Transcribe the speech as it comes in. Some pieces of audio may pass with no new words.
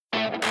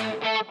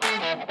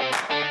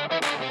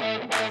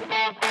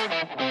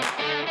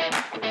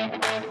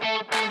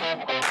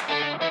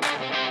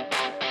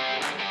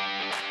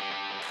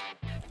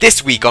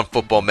This week on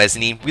Football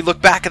Mezzanine, we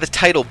look back at the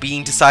title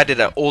being decided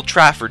at Old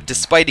Trafford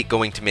despite it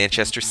going to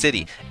Manchester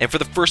City. And for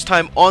the first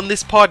time on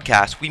this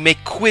podcast, we make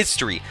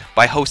Quiztory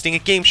by hosting a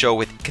game show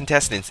with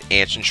contestants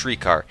Ansh and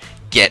Shrikar.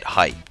 Get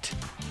hyped.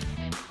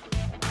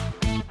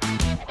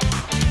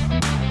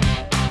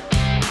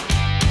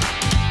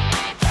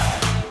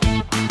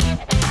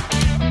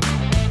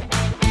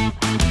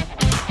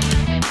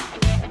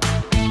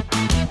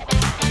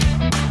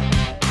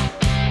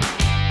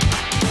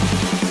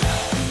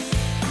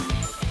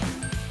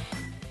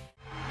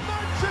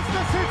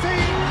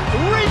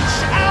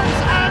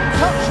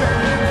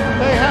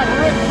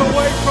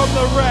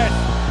 The red.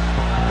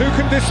 Who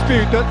can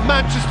dispute that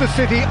Manchester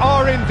City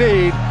are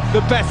indeed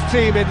the best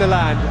team in the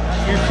land?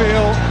 You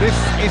feel this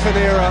is an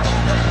era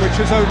which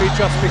has only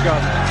just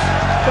begun.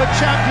 The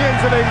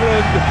champions of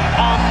England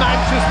are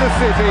Manchester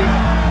City.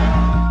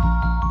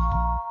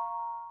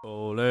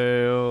 Ole,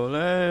 ole,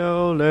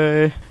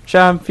 ole,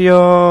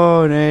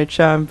 champione,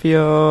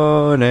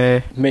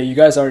 champione. Mate, you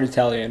guys aren't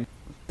Italian.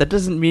 That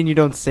doesn't mean you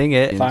don't sing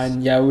it.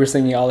 Fine, yeah, we're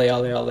singing ole,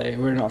 ole, ole.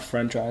 We're not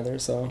French either,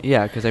 so.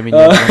 Yeah, because I mean, you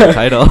won the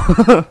title.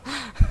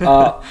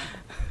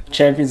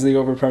 Champions League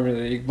over Premier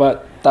League,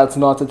 but that's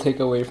not to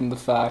take away from the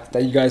fact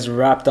that you guys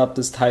wrapped up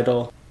this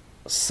title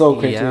so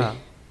quickly. Yeah.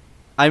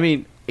 I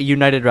mean,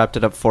 United wrapped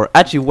it up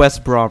Actually,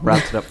 West Brom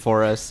wrapped it up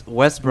for us.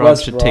 West Brom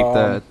should take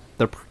the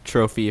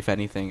trophy, if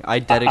anything. I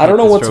don't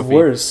know what's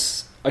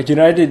worse.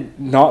 United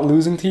not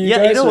losing to you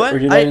guys, you know what? or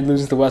United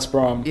losing to West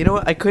Brom? You know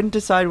what? I couldn't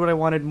decide what I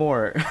wanted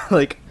more.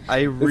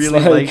 I really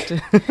liked...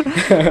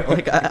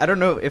 I don't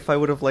know if I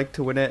would have liked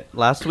to win it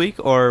last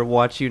week or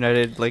watch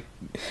United,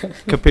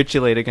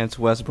 capitulate against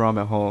West Brom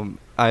at home.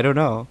 I don't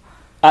know.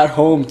 At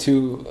home,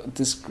 too.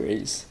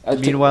 Disgrace.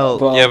 Meanwhile,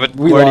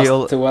 we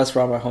lost to West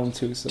Brom at home,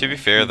 too. So. To be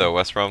fair, though,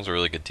 West Brom's a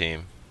really good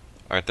team.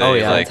 Aren't they? Oh,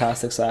 yeah.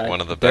 Fantastic side.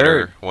 One of the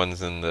better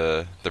ones in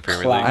the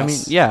Premier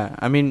League.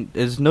 I mean,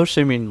 there's no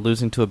shame in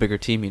losing to a bigger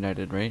team,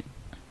 United, right?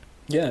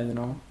 Yeah, you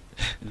know.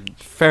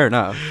 Fair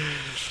enough.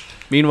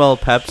 Meanwhile,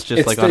 Pep's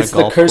just on a it's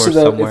golf course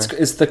somewhere.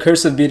 It's the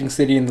curse of beating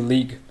City in the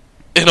league.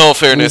 In all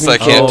fairness, I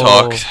can't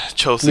talk.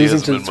 Chelsea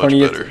has been much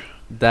better.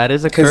 That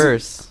is a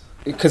curse.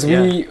 Because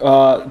we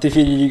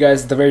defeated you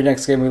guys the very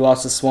next game. We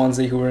lost to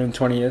Swansea, who were in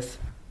 20th.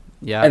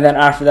 Yeah. And then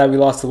after that, we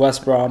lost to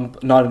West Brom,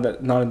 not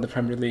in the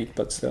Premier League,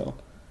 but still.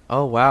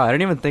 Oh, wow. I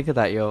didn't even think of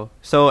that, yo.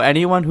 So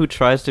anyone who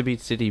tries to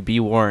beat City, be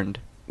warned.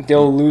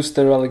 They'll lose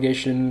their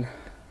relegation.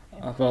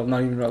 Well,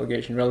 not even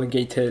relegation.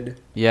 Relegated.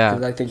 Yeah.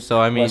 Because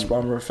I think West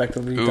Brom were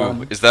effectively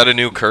done. Is that a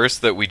new curse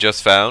that we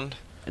just found?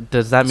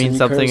 Does that mean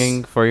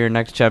something for your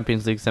next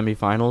Champions League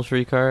semi-final,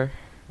 Shrikar?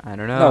 I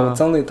don't know. No, it's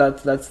only...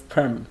 That's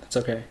Prem. It's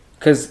okay.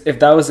 Because if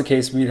that was the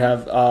case, we'd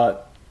have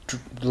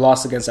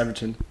lost against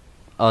Everton.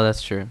 Oh,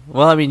 that's true.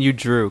 Well, I mean, you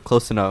drew.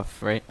 Close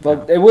enough, right?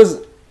 But it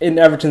was... In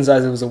Everton's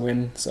eyes, it was a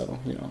win, so,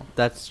 you know.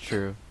 That's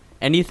true.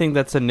 Anything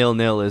that's a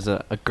 0-0 is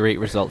a great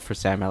result for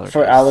Sam Allardyce.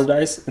 For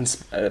Allardyce,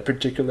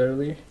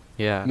 particularly.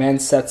 Yeah. Man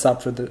sets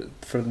up for the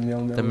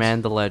 0-0. The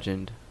man, the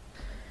legend.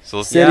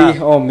 So City,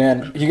 oh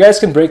man. You guys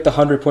can break the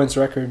 100 points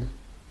record.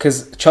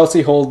 Because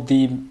Chelsea hold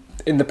in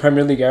the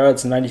Premier League era,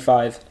 it's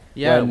 95.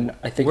 Yeah. When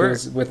I think it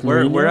was with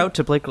Mourinho. We're out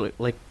to break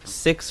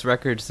 6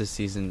 records this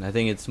season. I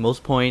think it's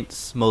most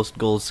points, most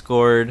goals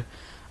scored.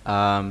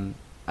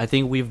 I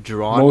think we've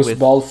drawn most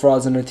ball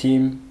frauds in a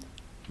team.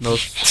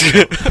 Most.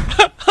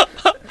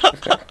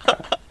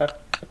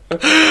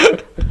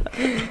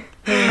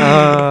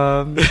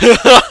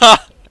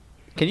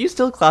 Can you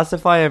still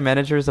classify a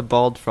manager as a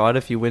bald fraud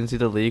if he wins you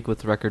the league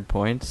with record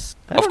points?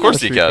 Of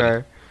course you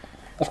can.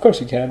 Of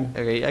course you can.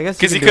 Okay, I guess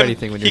you can do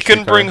anything when you're he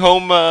couldn't bring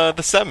home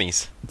the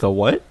semis. The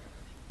what?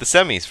 The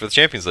semis for the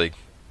Champions League.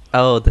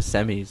 Oh, the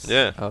semis.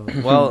 Yeah. Oh,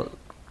 well.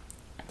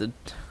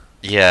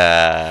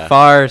 Yeah.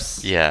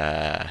 Farce.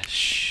 Yeah.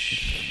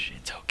 Shh.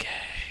 It's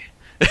okay.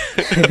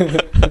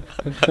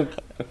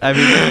 I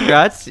mean,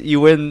 congrats.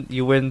 You win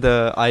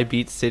the I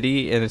Beat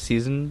City in a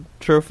season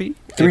trophy.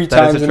 3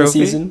 times in a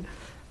season.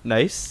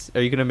 Nice.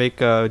 Are you going to make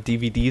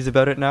DVDs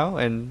about it now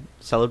and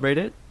celebrate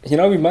it? You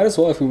know, we might as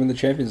well if we win the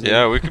Champions League.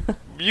 Yeah,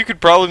 you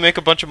could probably make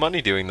a bunch of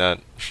money doing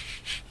that.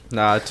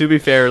 Nah, to be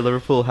fair,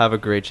 Liverpool have a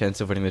great chance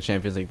of winning the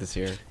Champions League this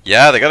year.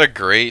 Yeah, they got a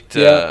great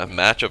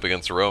matchup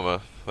against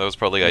Roma. That was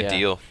probably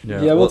ideal.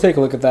 Yeah, we'll take a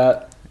look at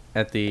that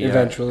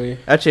eventually.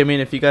 Actually, I mean,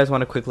 if you guys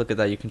want a quick look at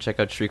that, you can check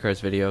out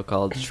Shrikar's video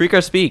called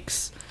Shrikar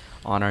Speaks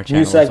on our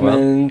channel new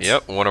segment. as well.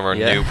 Yep, one of our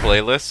new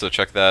playlists, so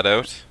check that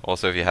out.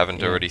 Also, if you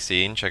haven't already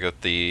seen, check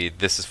out the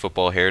This is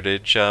Football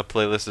Heritage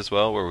playlist as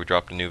well, where we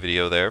dropped a new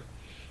video there.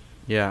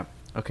 Yeah.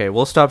 Okay,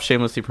 we'll stop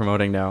shamelessly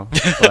promoting now.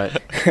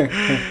 But,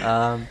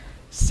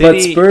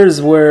 But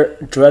Spurs were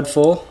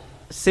dreadful.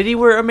 City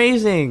were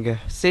amazing.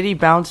 City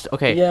bounced.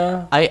 Okay.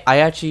 Yeah.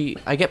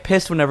 I get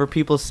pissed whenever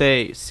people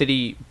say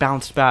City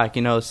bounced back.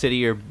 You know,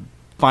 City are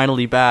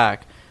finally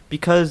back,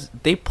 because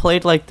they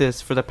played like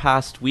this for the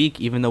past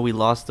week, even though we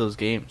lost those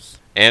games.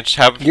 Anch,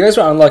 you guys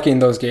were unlucky in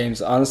those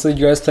games. Honestly,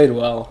 you guys played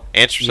well.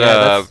 Anch,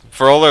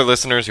 for all our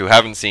listeners who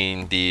haven't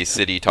seen the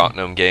City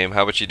Tottenham game,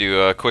 how about you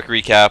do a quick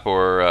recap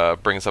or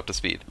bring us up to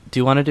speed? Do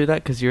you want to do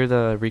that? Because you're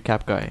the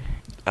recap guy.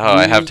 Oh,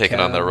 I have taken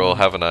on that role,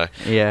 haven't I?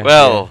 Yeah.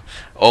 Well,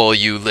 all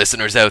you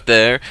listeners out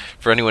there,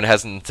 for anyone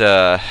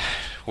who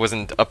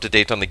wasn't up to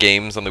date on the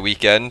games on the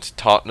weekend,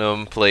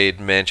 Tottenham played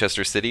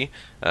Manchester City.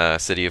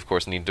 City, of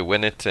course, needed to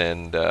win it,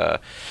 and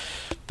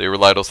they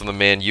relied also on the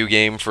Man U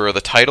game for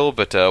the title,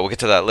 but we'll get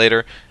to that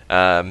later.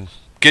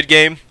 Good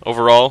game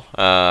overall.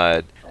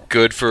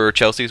 Good for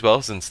Chelsea as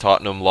well, since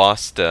Tottenham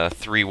lost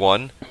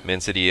 3-1.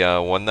 Man City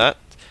won that,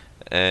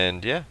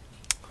 and yeah.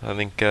 I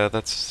think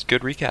that's a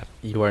good recap.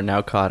 You are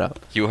now caught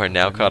up. You are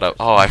now caught up.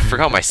 Oh, I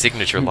forgot my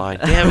signature line.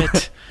 Damn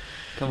it.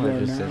 Come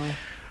on, Justin.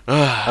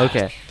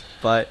 Okay,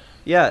 but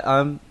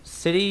yeah,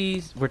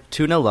 City were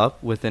 2-0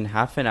 up within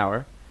half an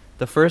hour.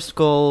 The first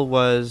goal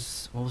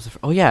was, what was it?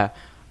 Oh yeah,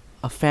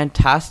 a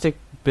fantastic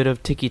bit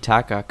of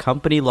tiki-taka,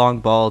 company long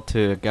ball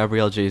to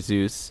Gabriel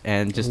Jesus,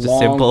 and just a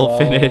simple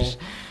finish.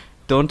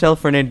 Don't tell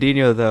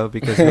Fernandinho though,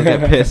 because he'll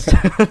get pissed.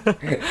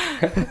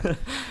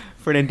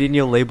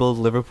 Fernandinho labeled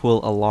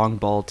Liverpool a long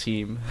ball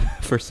team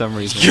for some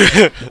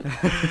reason.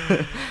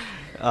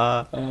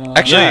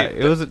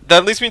 Actually,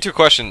 that leads me to a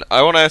question.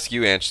 I want to ask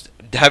you, Anch.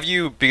 Have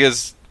you,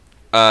 because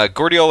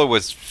Guardiola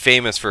was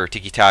famous for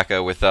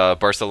tiki-taka with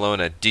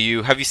Barcelona.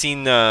 Have you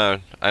seen, I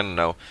don't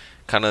know,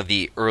 kind of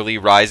the early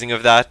rising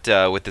of that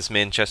with this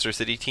Manchester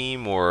City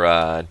team?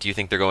 Or do you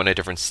think they're going a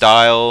different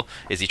style?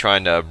 Is he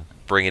trying to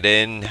bring it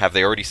in? Have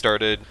they already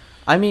started?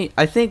 I mean,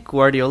 I think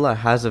Guardiola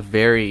has a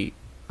very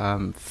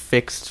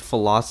fixed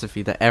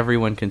philosophy that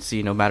everyone can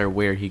see no matter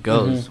where he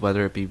goes,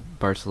 whether it be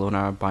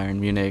Barcelona, Bayern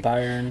Munich,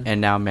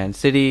 and now Man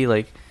City.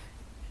 Like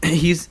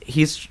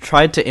he's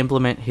tried to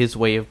implement his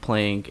way of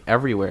playing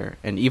everywhere,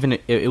 and even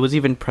it was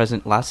even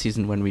present last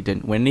season when we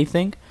didn't win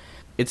anything.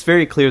 It's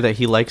very clear that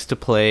he likes to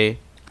play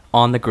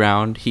on the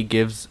ground. He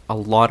gives a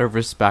lot of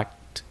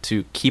respect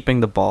to keeping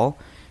the ball.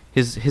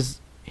 His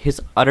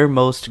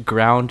uttermost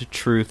ground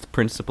truth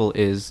principle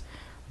is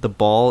the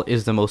ball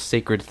is the most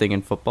sacred thing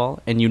in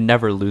football, and you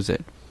never lose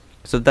it.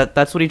 So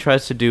that's what he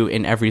tries to do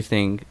in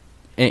everything,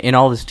 in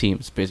all his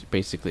teams,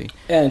 basically.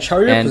 Yeah, and how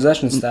are your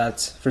possession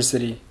stats for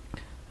City?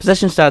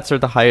 Possession stats are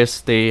the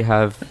highest they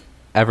have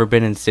ever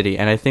been in City,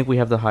 and I think we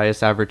have the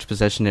highest average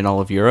possession in all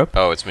of Europe.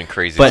 Oh, it's been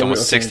crazy. It's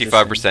almost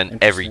 65%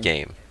 every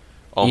game.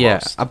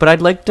 Almost. Yeah, but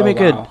I'd like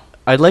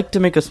to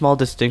make a small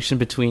distinction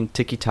between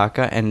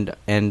tiki-taka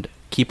and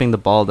keeping the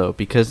ball, though,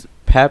 because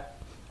Pep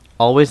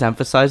always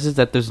emphasizes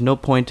that there's no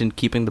point in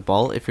keeping the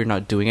ball if you're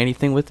not doing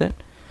anything with it.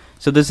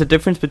 So there's a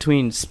difference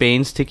between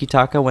Spain's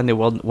tiki-taka when they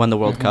won the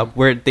World Cup,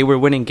 where they were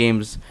winning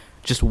games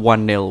just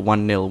 1-0, 1-0,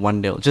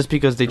 1-0, just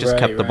because they just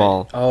kept the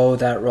ball. Oh,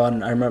 that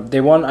run. I remember.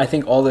 They won, I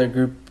think, all their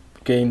group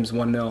games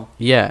 1-0.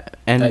 Yeah,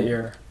 and that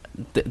year.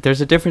 There's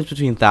a difference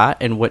between that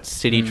and what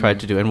City tried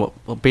to do,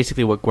 and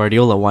basically what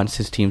Guardiola wants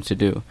his teams to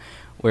do.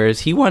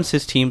 Whereas he wants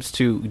his teams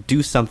to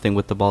do something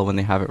with the ball when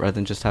they have it, rather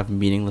than just have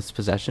meaningless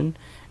possession.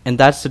 And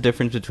that's the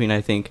difference between,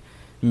 I think,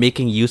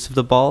 making use of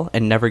the ball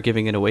and never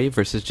giving it away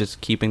versus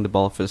just keeping the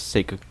ball for the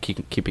sake of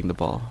keeping the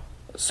ball.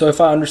 So if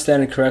I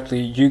understand it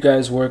correctly, you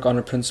guys work on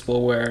a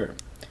principle where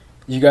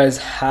you guys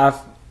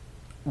have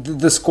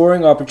the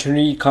scoring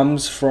opportunity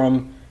comes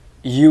from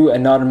you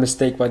and not a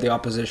mistake by the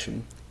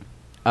opposition.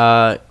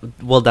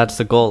 Well, that's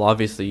the goal,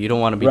 obviously. You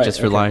don't want to be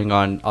relying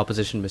on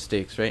opposition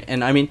mistakes, right?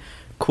 And I mean,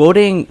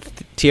 quoting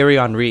Thierry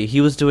Henry, he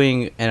was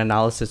doing an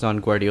analysis on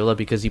Guardiola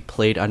because he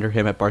played under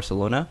him at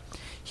Barcelona.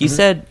 He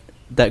said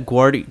that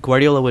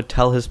Guardiola would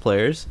tell his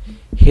players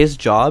his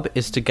job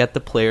is to get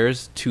the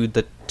players to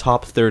the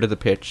top third of the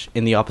pitch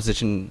in the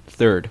opposition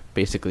third,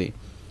 basically.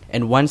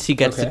 And once he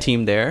gets the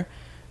team there,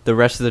 the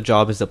rest of the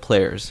job is the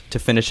players to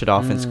finish it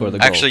off and score the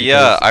goal. Actually,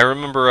 yeah, I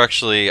remember I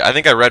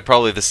think I read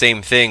probably the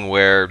same thing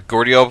where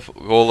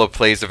Guardiola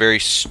plays a very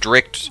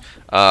strict,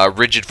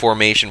 rigid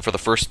formation for the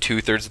first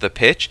 2/3 of the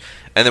pitch.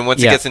 And then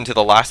once he gets into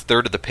the last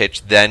third of the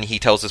pitch, then he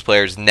tells his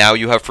players, now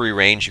you have free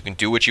range, you can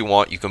do what you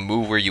want, you can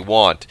move where you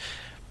want.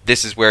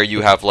 This is where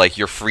you have like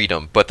your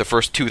freedom. But the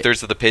first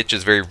 2/3 of the pitch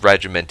is very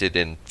regimented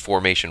in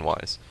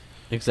formation-wise.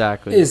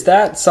 Exactly. Is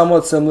that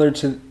somewhat similar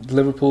to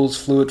Liverpool's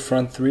fluid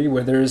front three,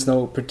 where there is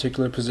no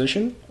particular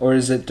position, or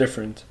is it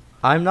different?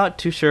 I'm not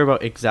too sure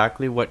about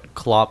exactly what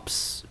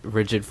Klopp's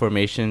rigid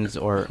formations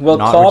or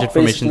not rigid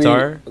formations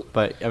are,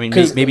 but I mean,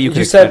 maybe you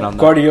could expand on that.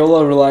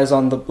 Guardiola relies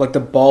on the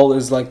ball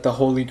is like the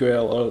holy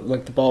grail, or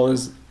like the ball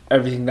is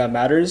everything that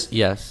matters.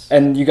 Yes.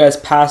 And you guys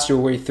pass your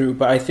way through,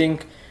 but I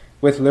think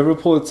with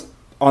Liverpool it's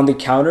on the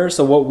counter,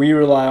 so what we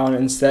rely on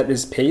instead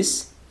is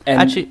pace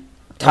and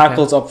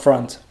tackles up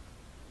front.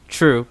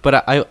 True,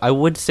 but I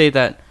would say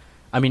that,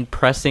 I mean,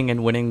 pressing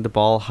and winning the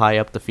ball high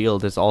up the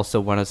field is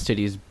also one of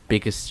City's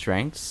biggest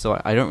strengths.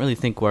 So I don't really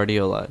think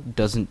Guardiola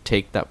doesn't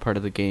take that part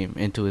of the game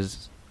into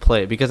his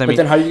play. Because, I mean,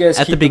 then how do you guys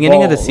at the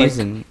beginning of the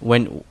season,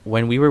 when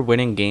we were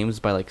winning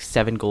games by like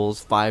 7 goals,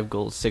 5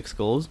 goals, 6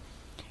 goals,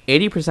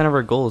 80% of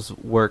our goals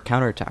were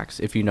counterattacks,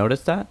 if you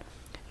noticed that.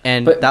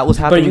 And But that was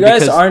happening But you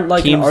guys because aren't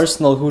like an teams-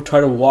 Arsenal who try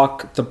to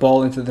walk the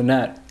ball into the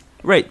net.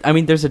 Right. I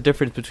mean, there's a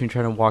difference between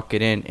trying to walk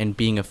it in and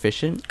being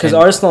efficient. Because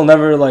And- Arsenal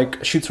never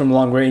like shoots from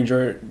long range,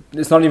 or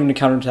it's not even a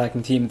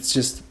counter-attacking team. It's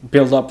just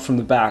build up from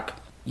the back.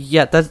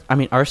 Yeah, I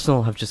mean,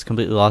 Arsenal have just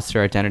completely lost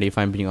their identity, if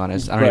I'm being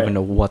honest. I don't Right. even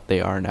know what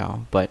they are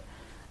now. But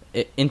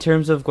in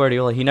terms of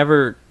Guardiola, he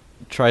never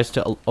tries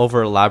to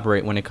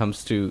over-elaborate when it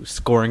comes to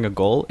scoring a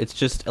goal. It's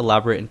just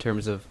elaborate in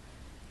terms of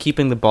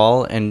keeping the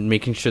ball and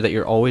making sure that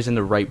you're always in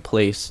the right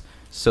place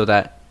so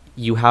that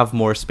you have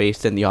more space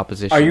than the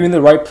opposition. Are you in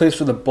the right place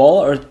for the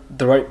ball, or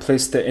the right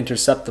place to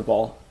intercept the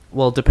ball?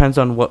 Well, it depends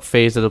on what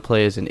phase of the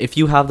play is in. If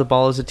you have the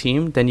ball as a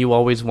team, then you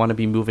always want to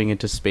be moving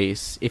into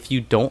space. If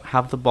you don't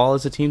have the ball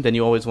as a team, then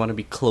you always want to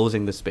be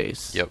closing the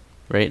space. Yep.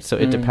 Right? So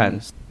it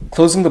depends.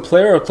 Closing the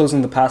player or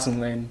closing the passing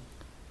lane?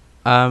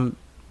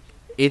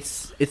 It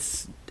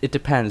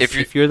depends. If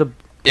If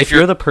you-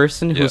 you're the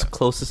person who's Yeah.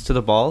 closest to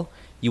the ball,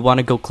 you want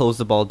to go close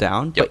the ball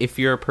down. Yep. But if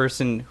you're a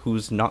person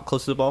who's not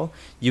close to the ball,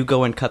 you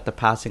go and cut the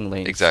passing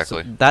lane.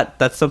 Exactly. So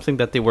that's something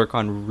that they work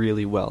on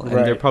really well, and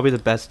they're Right. probably the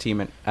best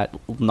team at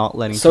not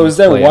letting. So teams is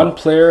there play one out.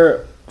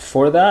 player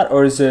for that,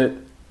 or is it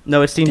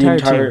No, it's the the entire,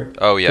 entire? team.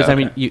 Oh yeah. Because I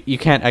mean, you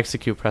can't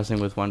execute pressing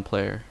with one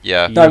player.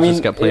 Yeah. You No, I just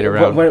mean, get played it-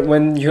 around.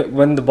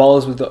 when the ball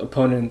is with the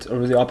opponent or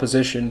with the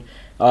opposition,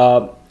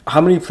 how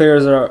many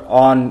players are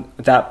on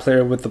that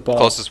player with the ball?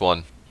 Closest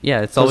one.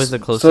 Yeah, it's So always the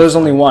closest. So there's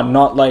only one,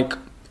 not like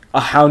a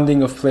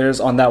hounding of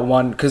players on that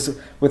one. Because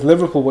with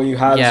Liverpool, what you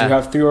have is Yeah. you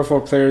have 3 or 4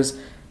 players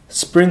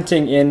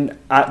sprinting in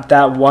at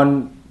that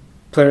one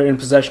player in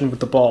possession with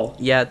the ball.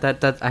 Yeah,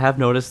 that I have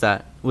noticed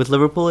that. With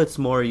Liverpool, it's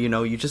more, you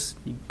just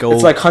go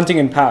It's like hunting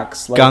in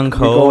packs. Like gung we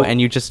ho go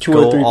and you just 2 or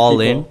go 3 all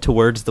people. in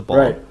towards the ball.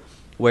 Right.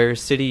 Where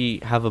City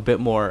have a bit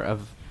more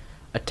of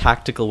a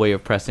tactical way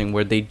of pressing,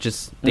 where they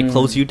Mm.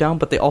 close you down,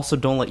 but they also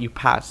don't let you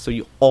pass. So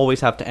you always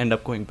have to end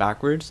up going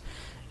backwards.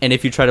 And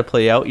if you try to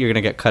play out, you're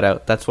gonna get cut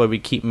out. That's why we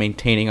keep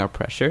maintaining our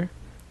pressure.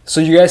 So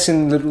you guys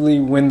can literally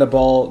win the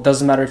ball.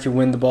 Doesn't matter if you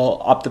win the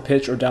ball up the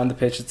pitch or down the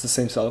pitch. It's the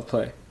same style of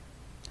play.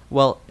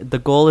 Well, the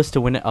goal is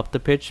to win it up the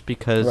pitch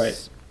because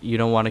Right. you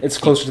don't want to It's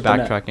keep closer to the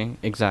net. backtracking.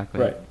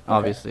 Exactly. Right, okay.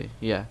 Obviously.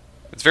 Yeah.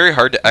 It's very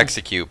hard to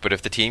execute, but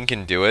if the team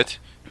can do it,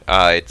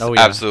 it's Oh,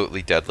 yeah.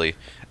 absolutely deadly.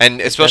 And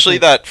especially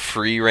that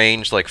free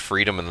range, like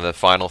freedom in the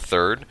final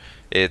third,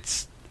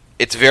 it's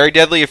very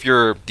deadly if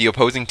the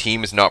opposing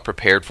team is not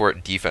prepared for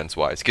it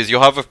defense-wise. Because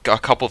you'll have a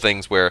couple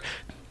things where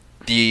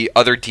the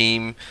other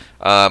team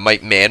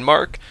might man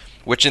mark,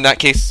 which in that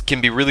case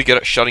can be really good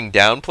at shutting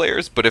down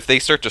players. But if they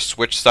start to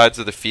switch sides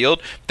of the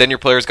field, then your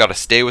players got to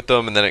stay with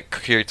them, and then it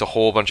creates a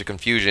whole bunch of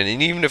confusion.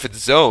 And even if it's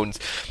zones,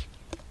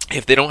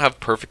 if they don't have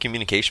perfect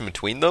communication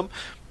between them,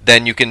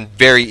 then you can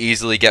very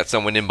easily get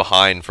someone in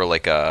behind for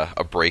like a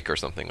break or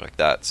something like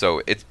that.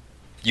 So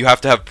you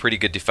have to have pretty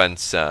good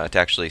defense to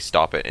actually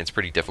stop it. And it's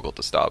pretty difficult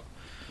to stop.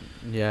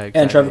 Yeah.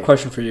 Exactly. And Trevor,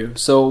 question for you.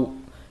 So,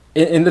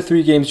 in the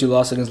 3 games you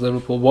lost against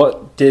Liverpool,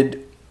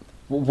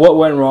 what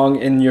went wrong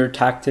in your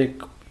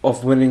tactic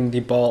of winning the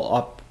ball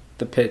up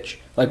the pitch?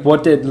 Like,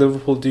 what did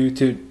Liverpool do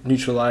to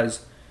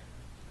neutralize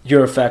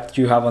your effect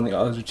you have on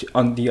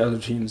the other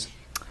teams?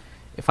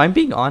 If I'm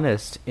being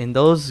honest, in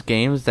those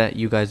games that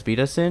you guys beat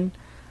us in,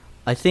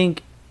 I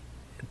think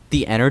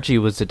the energy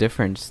was the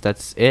difference.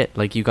 That's it.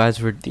 Like, you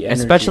guys were, The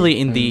energy, especially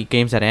in the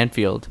games at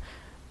Anfield.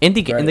 In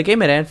the Right.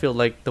 game at Anfield,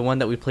 like the one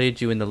that we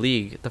played you in the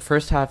league, the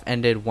first half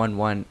ended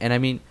 1-1, and I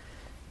mean,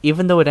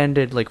 even though it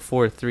ended like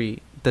 4-3,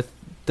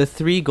 the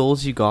 3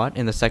 goals you got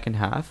in the second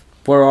half,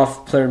 We're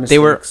off player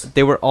mistakes.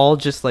 they were all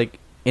just like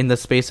in the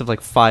space of like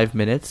 5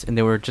 minutes, and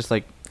they were just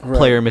like Right.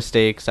 player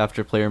mistakes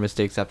after player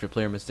mistakes after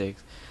player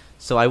mistakes.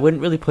 So I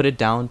wouldn't really put it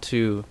down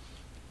to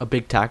a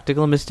big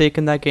tactical mistake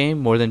in that game,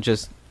 more than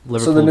just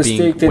Liverpool So the being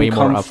mistake way didn't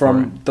more come up for it.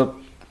 from the.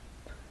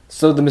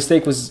 So the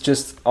mistake was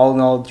just all in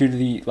all due to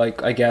the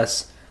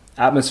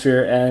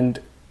atmosphere and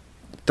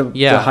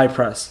the high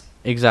press.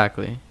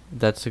 Exactly.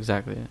 That's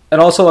exactly it.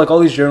 And also, like, all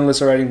these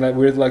journalists are writing that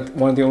we're like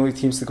one of the only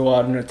teams to go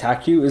out and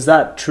attack you. Is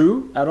that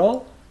true at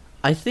all?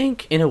 I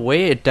think in a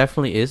way it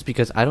definitely is,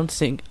 because I don't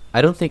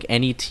think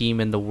any team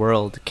in the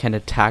world can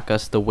attack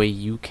us the way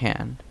you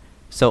can.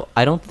 So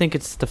I don't think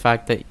it's the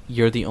fact that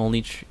you're the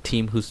only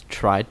team who's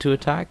tried to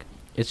attack.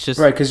 It's just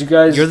Right, because you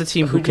guys, you're the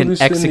team who did you can lose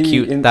to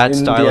execute in that in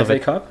style the of FA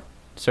it. Cup?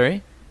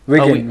 Sorry?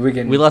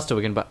 Wigan. We lost to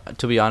Wigan, but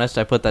to be honest,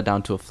 I put that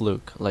down to a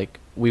fluke. Like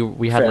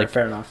we had like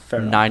fair enough.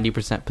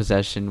 90%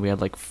 possession. We had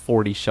like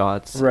 40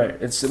 shots. Right,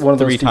 it's one of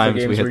those 3 FIFA times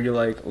we games had- where you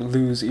like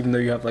lose even though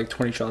you have like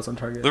 20 shots on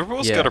target.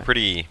 Liverpool's Yeah. got a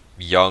pretty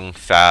young,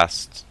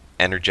 fast,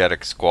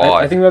 energetic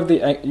squad. I think we have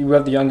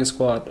the youngest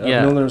squad.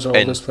 Yeah. Milner's our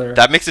and oldest player.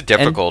 that makes it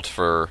difficult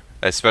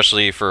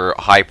especially for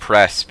high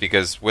press,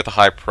 because with a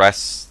high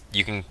press,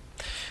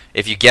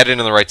 if you get it in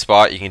the right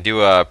spot, you can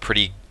do a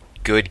pretty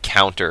good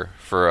counter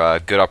for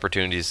good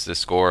opportunities to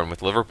score. And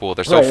with Liverpool,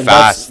 they're so Right, and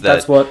fast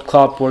that's what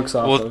Klopp works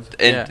off of.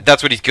 and Yeah.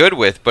 that's what he's good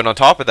with. But on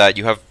top of that,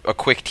 you have a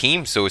quick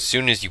team, so as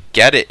soon as you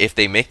get it, if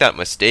they make that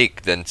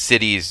mistake, then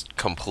City's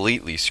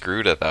completely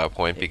screwed at that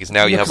point, because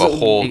now you have a Because,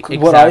 whole.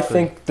 What I Exactly.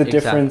 think the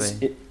difference.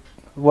 Exactly.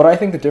 what I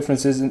think the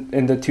difference is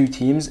in the two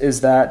teams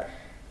is that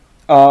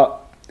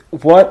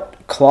what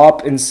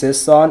Klopp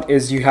insists on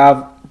is you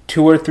have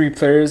 2 or 3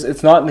 players.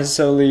 It's not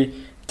necessarily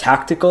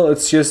tactical.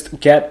 It's just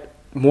get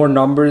more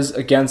numbers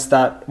against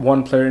that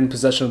one player in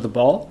possession of the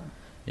ball.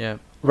 Yeah.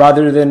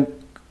 Rather than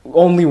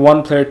only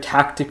one player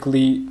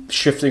tactically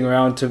shifting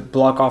around to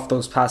block off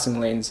those passing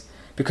lanes.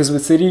 Because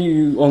with City,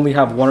 you only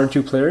have 1 or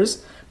 2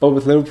 players, but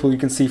with Liverpool, you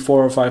can see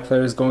 4 or 5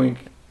 players going.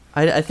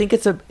 I think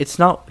it's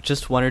not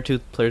just 1 or 2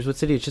 players with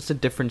City. It's just a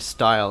different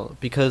style,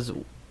 because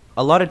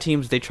a lot of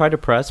teams, they try to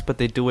press, but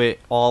they do it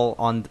all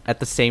on at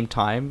the same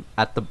time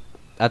at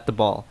the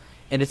ball,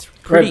 and it's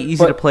pretty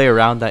easy to play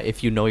around that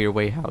if you know your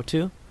way how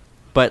to.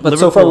 But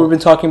so far we've been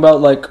talking about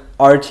like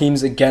our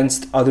teams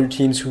against other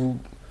teams who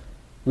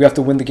we have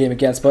to win the game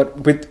against.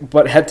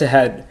 But head to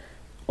head,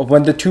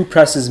 when the two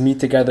presses meet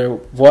together,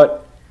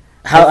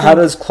 how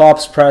does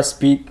Klopp's press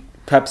beat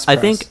Pep's press? I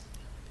think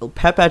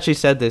Pep actually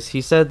said this.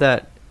 He said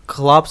that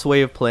Klopp's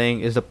way of playing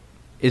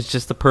is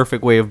just the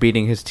perfect way of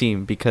beating his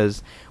team,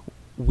 because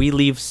we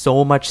leave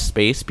so much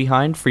space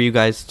behind for you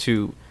guys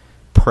to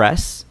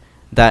press,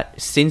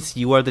 that since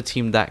you are the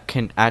team that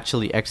can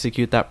actually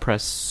execute that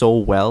press so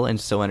well and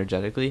so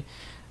energetically,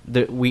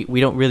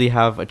 we don't really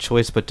have a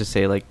choice but to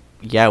say, like,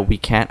 yeah, we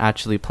can't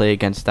actually play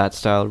against that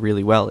style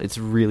really well. It's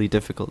really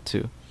difficult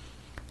to.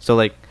 So,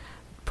 like,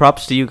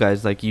 props to you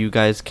guys. Like, you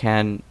guys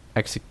can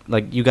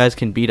you guys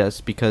can beat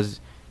us because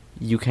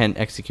you can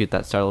execute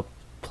that style of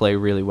play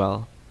really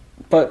well.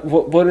 But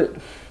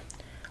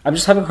I'm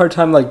just having a hard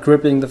time like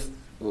gripping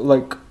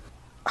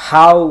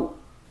how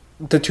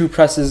the two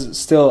presses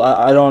still.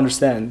 I don't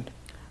understand.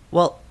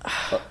 Well,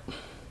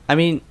 I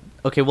mean,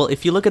 okay. Well,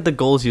 if you look at the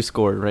goals you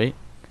scored, right?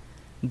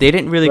 They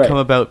didn't really come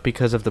about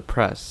because of the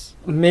press.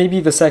 Maybe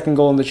the second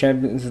goal in the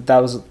Champions,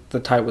 the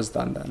tie was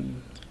done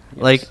then.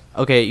 Yes. Like,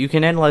 okay, you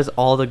can analyze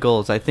all the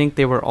goals. I think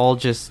they were all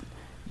just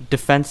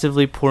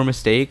defensively poor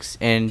mistakes,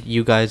 and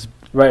you guys.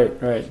 Right.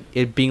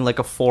 It being like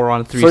a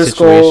 4-on-3 First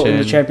situation. Goal in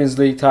the Champions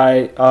League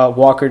tie,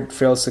 Walker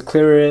fails to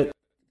clear it.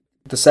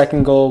 The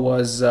second goal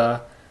was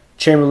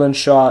Chamberlain's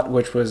shot,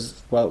 which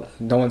was, well,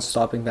 no one's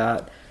stopping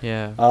that.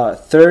 Yeah.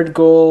 Third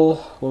goal,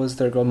 what was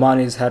third goal?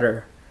 Mane's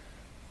header.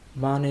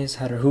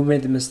 Who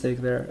made the mistake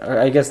there?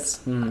 I guess.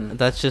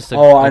 That's just.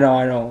 I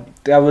know.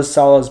 That was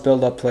Salah's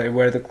build-up play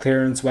where the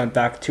clearance went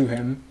back to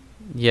him.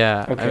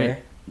 Yeah. Okay. I mean,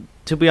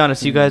 to be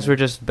honest, you guys were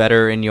just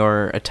better in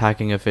your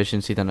attacking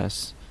efficiency than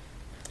us.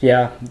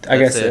 Yeah, I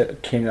guess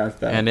it came down to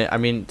that. And I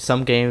mean,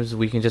 some games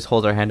we can just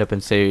hold our hand up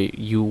and say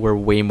you were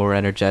way more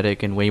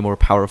energetic and way more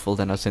powerful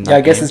than us in that game. Yeah,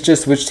 I guess it's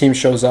just which team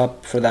shows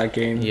up for that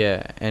game.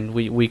 Yeah, and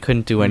we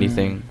couldn't do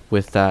anything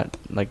with that,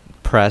 like,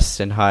 press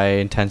and high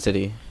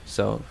intensity.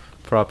 So,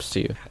 props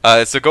to you.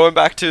 So going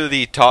back to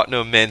the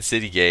Tottenham-Man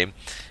City game,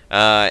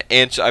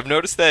 and I've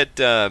noticed that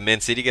Man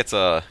City gets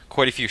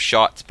quite a few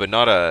shots, but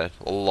not a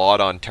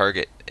lot on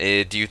target.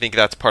 Do you think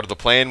that's part of the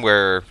plan,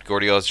 where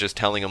Guardiola's just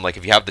telling them, like,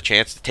 if you have the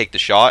chance to take the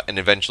shot and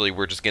eventually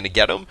we're just going to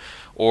get them?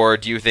 Or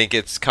do you think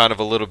it's kind of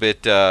a little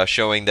bit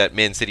showing that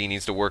Man City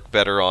needs to work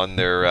better on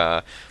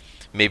their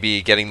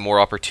maybe getting more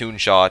opportune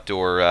shot,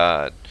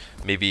 or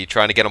maybe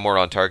trying to get them more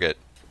on target?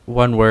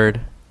 One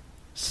word.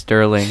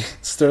 Sterling.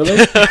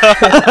 Sterling?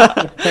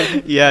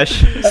 Yeah,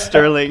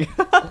 Sterling.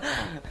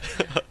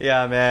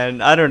 Yeah,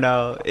 man. I don't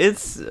know.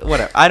 It's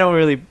whatever. I don't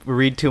really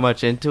read too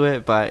much into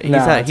it, but he's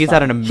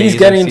had an amazing He's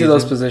getting into season.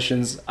 those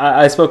positions.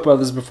 I spoke about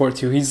this before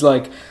too. He's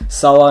like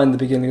Salah in the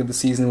beginning of the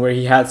season, where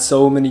he had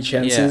so many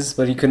chances,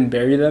 but he couldn't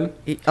bury them.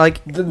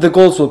 The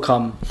goals will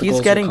come.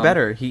 He's getting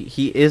better.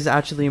 He is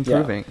actually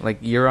improving. Yeah. Like,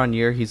 year on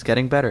year, he's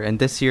getting better. And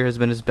this year has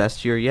been his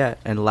best year yet.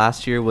 And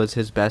last year was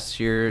his best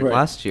year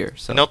last year.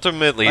 So. And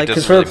ultimately, it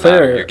doesn't really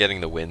matter. You're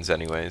getting the wins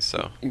anyways,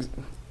 so.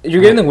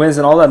 You're getting the wins,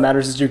 and all that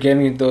matters is you're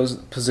getting those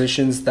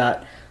positions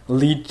that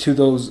lead to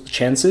those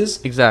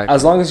chances. Exactly.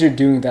 As long as you're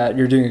doing that,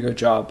 you're doing a good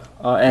job.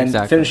 And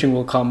finishing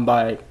will come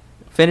by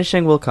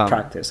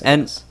practice.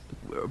 And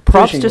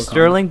props to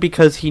Sterling,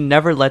 because he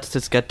never lets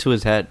this get to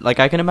his head. Like,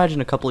 I can imagine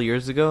a couple of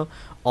years ago,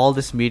 all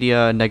this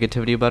media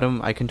negativity about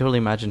him, I can totally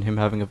imagine him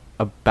having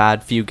a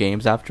bad few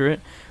games after it.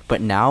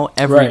 But now,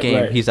 every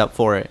game, he's up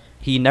for it.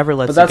 He never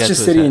lets it get to his head. But that's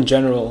just City in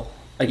general,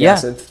 I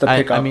guess. It's the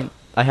pickup. I mean,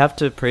 I have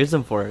to praise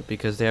them for it,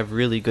 because they have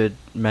really good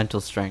mental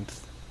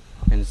strength,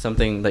 and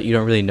something that you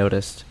don't really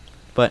notice.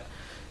 But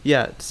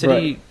yeah,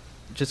 City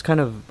just kind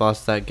of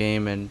bossed that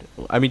game, and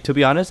I mean, to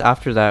be honest,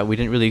 after that, we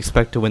didn't really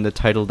expect to win the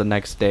title the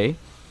next day.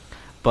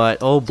 But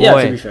oh boy,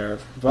 yeah, to be fair,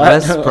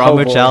 West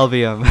Bromwich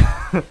Albion,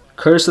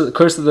 curse of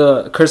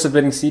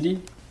beating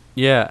City.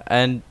 Yeah,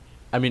 and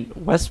I mean,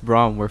 West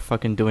Brom were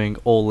fucking doing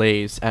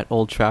Olays at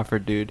Old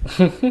Trafford, dude.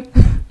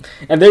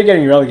 And they're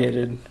getting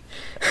relegated.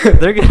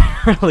 They're getting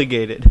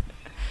relegated.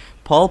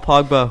 Paul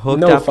Pogba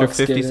hooked after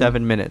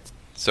 57 minutes.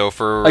 So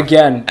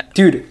again,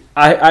 dude,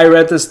 I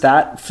read the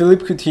stat.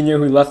 Philippe Coutinho,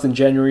 who left in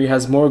January,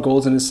 has more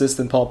goals and assists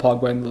than Paul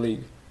Pogba in the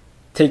league.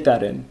 Take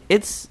that in.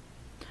 It's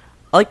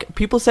like,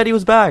 people said he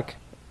was back.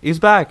 He's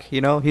back.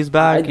 You know, he's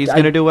back. He's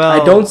gonna do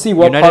well. I don't see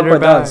what Pogba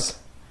does.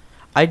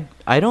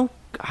 I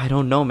I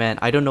don't know, man.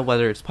 I don't know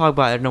whether it's Pogba.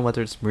 I don't know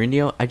whether it's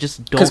Mourinho. I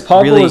just don't Because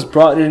Pogba really... was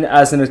brought in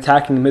as an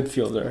attacking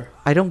midfielder.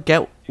 I don't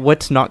get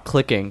what's not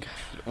clicking.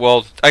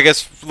 Well, I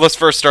guess let's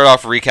first start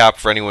off recap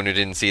for anyone who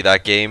didn't see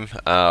that game.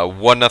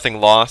 1-0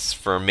 loss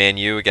for Man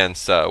U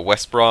against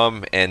West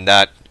Brom, and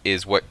that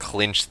is what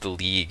clinched the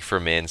league for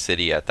Man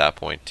City at that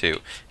point too,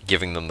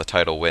 giving them the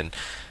title win.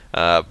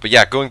 But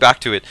yeah, going back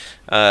to it,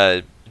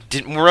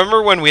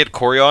 remember when we had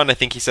Corey on? I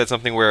think he said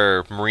something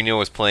where Mourinho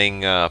was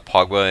playing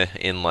Pogba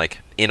in like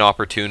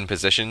inopportune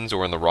positions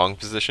or in the wrong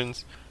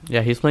positions.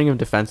 Yeah, he's playing him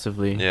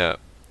defensively. Yeah,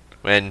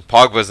 and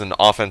Pogba's an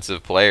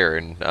offensive player,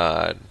 and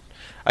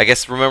I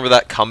guess remember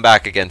that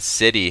comeback against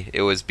City?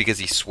 It was because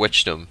he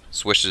switched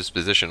his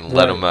position, and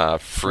let him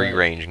free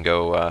range and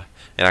go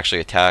and actually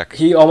attack.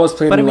 He almost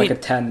played him like a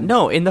 10.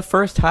 No, in the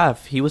first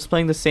half, he was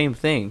playing the same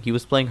thing. He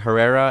was playing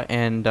Herrera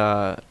and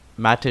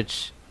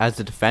Matic as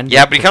the defender.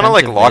 Yeah, but he kind of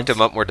like locked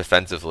him up more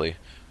defensively.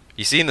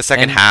 You see in the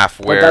second half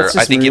where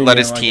I think he let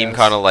his team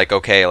kind of like,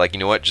 okay, like, you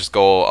know what, just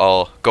go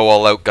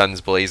all out, guns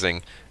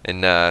blazing,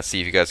 and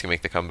see if you guys can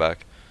make the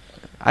comeback.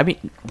 I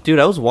mean, dude,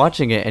 I was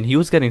watching it, and he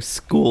was getting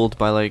schooled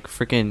by, like,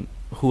 freaking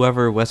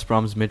whoever West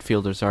Brom's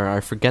midfielders are. I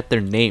forget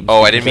their names.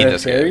 Oh, I didn't mean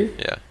this guy.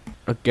 Yeah.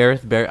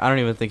 Gareth Barry. I don't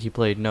even think he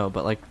played, no.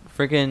 But, like,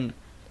 freaking...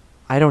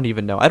 I don't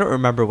even know. I don't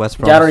remember West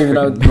Brom's I don't even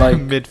know, like...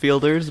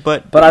 midfielders,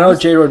 but... But I know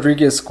Jay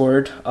Rodriguez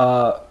scored.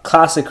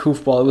 Classic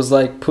hoofball. It was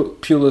like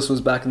Pulis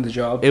was back in the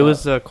job. It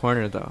was a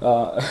corner,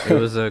 though. It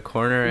was a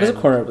corner. It was a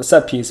corner, a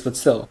set piece, but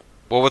still.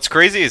 Well, what's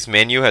crazy is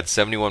Man U had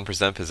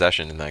 71%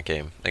 possession in that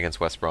game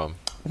against West Brom.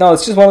 No,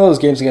 it's just one of those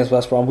games against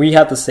West Brom. We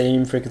had the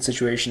same freaking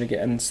situation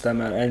against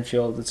them at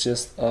Anfield. It's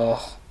just,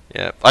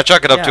 Yeah, I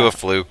chalk it up to a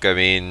fluke. I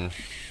mean,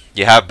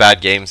 you have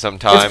bad games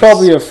sometimes. It's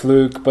probably a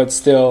fluke, but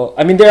still.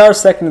 I mean, they are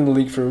second in the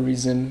league for a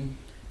reason.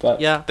 But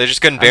yeah, they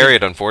just couldn't bury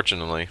it,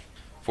 unfortunately.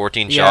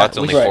 14 shots,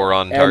 only 4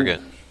 on target.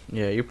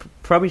 Yeah, you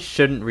probably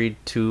shouldn't read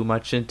too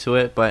much into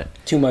it, but...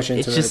 Too much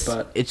into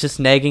but... It's just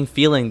nagging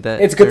feeling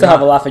that... It's good to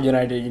have a laugh at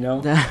United, you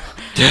know?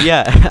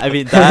 Yeah, I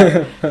mean,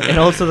 that... and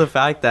also the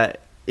fact that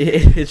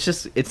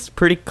it's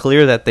pretty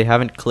clear that they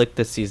haven't clicked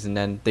this season,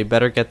 and they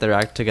better get their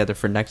act together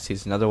for next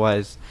season.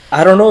 Otherwise,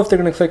 I don't know if they're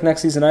going to click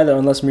next season either,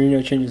 unless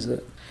Mourinho changes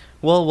it.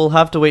 Well, we'll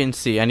have to wait and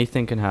see.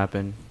 Anything can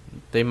happen.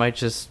 They might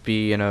just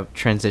be in a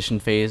transition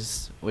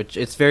phase, which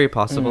it's very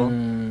possible,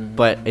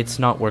 but it's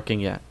not working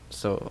yet.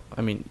 So,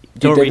 I mean,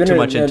 don't read too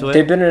much into it.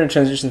 They've been in a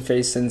transition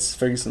phase since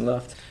Ferguson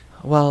left.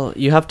 Well,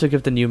 you have to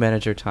give the new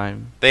manager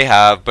time. They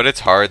have, but it's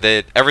hard.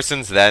 Ever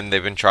since then,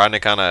 they've been trying to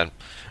kind of...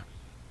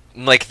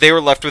 Like, they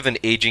were left with an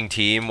aging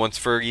team once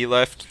Fergie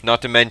left.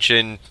 Not to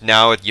mention,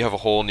 now you have a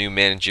whole new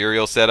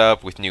managerial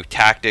setup with new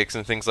tactics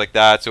and things like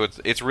that. So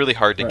it's really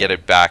hard to get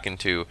it back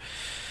into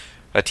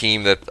a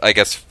team that, I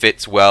guess,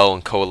 fits well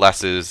and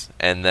coalesces.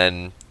 And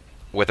then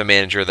with a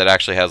manager that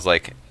actually has,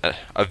 like,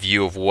 a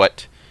view of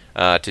what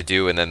to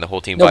do. And then the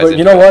whole team buys into it. No, but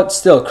you know what?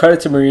 Still,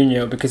 credit to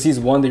Mourinho, because he's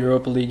won the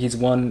Europa League. He's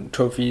won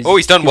trophies. Oh,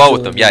 he's done well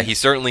with them. Yeah, he's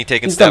certainly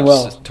taken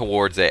steps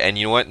towards it. And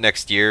you know what?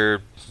 Next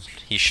year...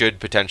 he should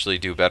potentially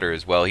do better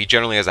as well. He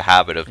generally has a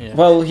habit of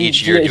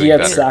each year doing better. He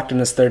had sacked in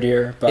his third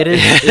year. But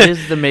it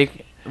is the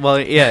make... Well,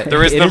 yeah.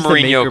 There is the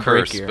Mourinho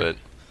curse, but...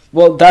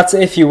 Well, that's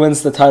if he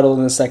wins the title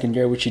in the second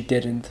year, which he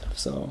didn't,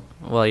 so...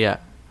 Well, yeah.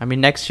 I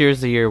mean, next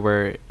year's the year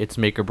where it's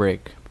make or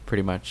break,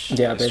 pretty much.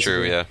 Yeah, basically. It's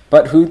true,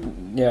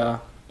 yeah.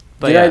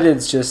 But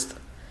United's just...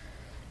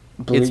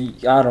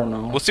 I don't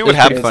know. We'll see what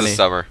happens this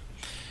summer.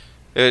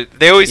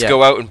 They always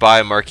go out and buy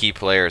a marquee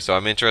player, so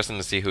I'm interested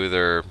to see who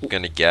they're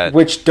going to get.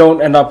 Which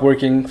don't end up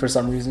working for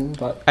some reason,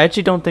 but... I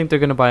actually don't think they're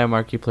going to buy a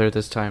marquee player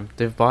this time.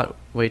 They've bought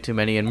way too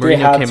many, and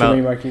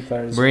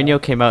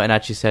Mourinho came out and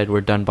actually said, we're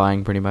done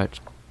buying, pretty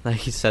much. Like,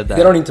 he said that.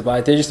 They don't need to buy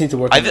it, they just need to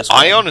work on this.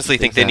 I honestly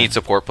think they need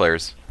support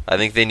players. I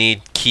think they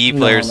need key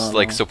players,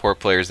 like support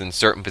players in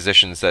certain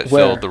positions that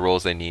fill the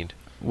roles they need.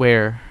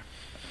 Where?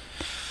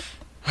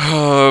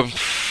 I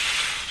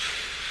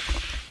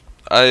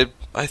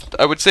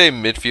would say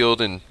midfield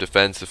and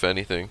defense, if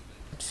anything.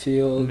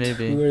 Midfield,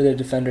 maybe. Who are their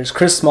defenders?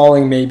 Chris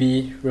Smalling,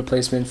 maybe.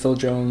 Replacement, Phil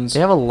Jones. They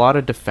have a lot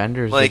of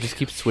defenders. They just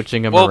keep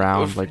switching them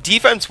around. Like,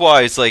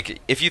 defense-wise, like,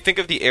 if you think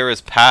of the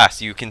eras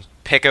past, you can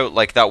pick out,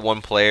 like, that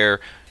one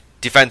player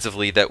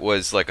defensively that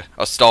was, like,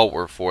 a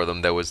stalwart for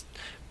them that was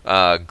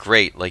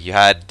great. Like, you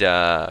had...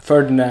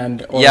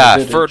 Ferdinand.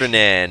 Vidic.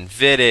 Ferdinand,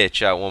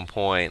 Vidic at one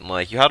point.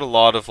 Like, you had a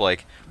lot of,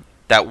 like,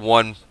 that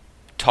one...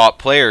 top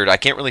player. I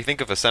can't really think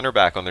of a center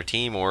back on their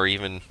team or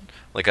even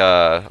like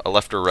a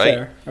left or right.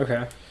 Fair.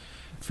 Okay.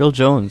 Phil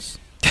Jones.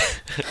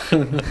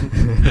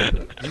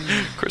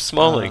 Chris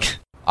Smalling.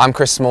 I'm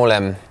Chris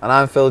Smalling. And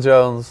I'm Phil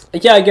Jones.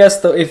 Yeah, I guess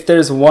though if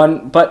there's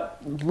one,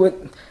 but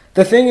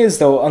the thing is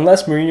though,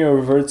 unless Mourinho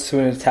reverts to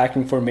an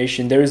attacking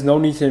formation, there is no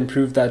need to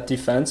improve that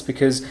defense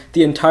because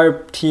the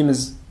entire team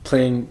is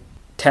playing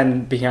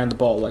 10 behind the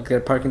ball, like they're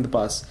parking the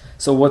bus.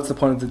 So what's the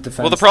point of the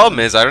defense? Well, the problem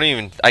is I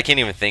can't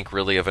even think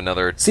really of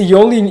another. See, you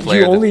only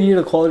need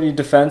a quality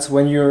defense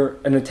when you're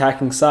an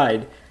attacking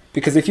side,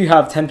 because if you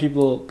have 10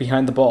 people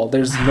behind the ball,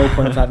 there's no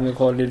point of having a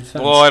quality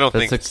defense. Well, I don't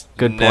think it's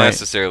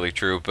necessarily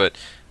true, but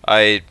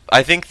I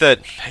think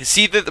that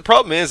the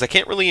problem is I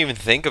can't really even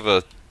think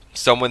of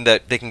someone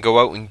that they can go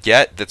out and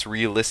get that's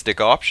realistic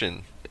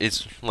option.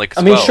 Is like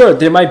I mean, sure,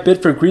 they might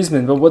bid for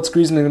Griezmann, but what's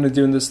Griezmann going to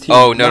do in this team?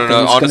 Oh, no. He's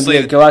Honestly,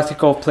 gonna be a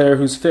Galactico player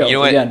who's failed. You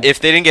know what? Again.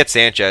 If they didn't get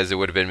Sanchez, it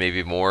would have been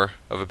maybe more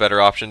of a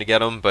better option to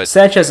get him. But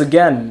Sanchez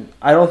again,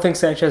 I don't think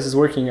Sanchez is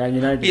working at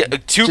United. Yeah,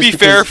 to be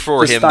fair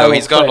for him though,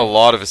 he's gotten a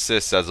lot of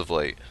assists as of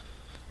late.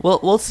 Well,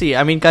 we'll see.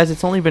 I mean, guys,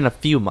 it's only been a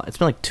few months. It's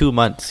been like 2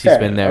 months Fair, he's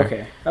been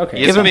there. Okay.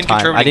 He hasn't been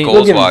contributing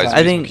goals-wise.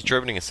 He's been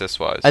contributing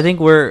assist-wise. I think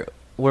we're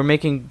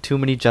making too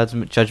many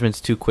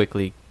judgments too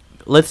quickly.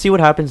 Let's see what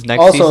happens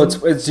next season.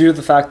 Also, it's due to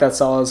the fact that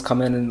Salah's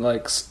come in and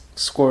like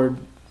scored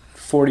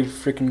 40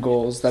 freaking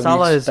goals. That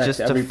Salah we is expect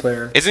just every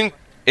player.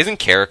 Isn't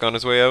Carrick on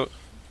his way out?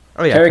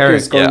 Oh yeah, Carrick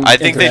is going. Yeah, I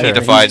think they need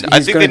to find.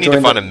 I think they need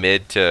to find a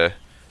mid to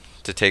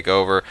take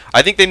over.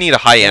 I think they need a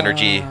high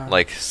energy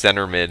like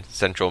central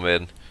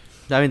mid.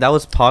 I mean, that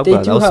was Pogba. They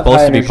That do was have supposed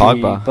high to be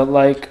energy, Pogba. but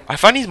like I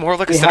find he's more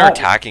like a They center have-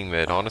 attacking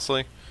mid,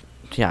 honestly.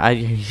 Yeah,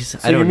 I So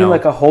don't you know. mean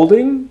like a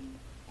Holding,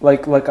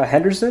 like a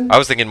Henderson? I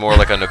was thinking more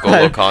like a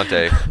N'Golo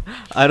Conte.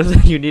 I don't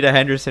think you need a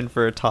Henderson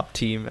for a top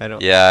team. I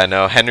don't. Yeah,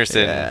 no,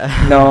 Henderson.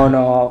 Yeah.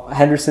 No,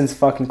 Henderson's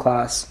fucking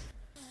class.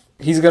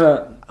 He's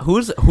gonna.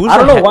 Who's? I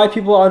don't know why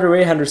people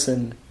underrate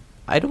Henderson.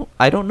 I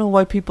don't know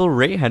why people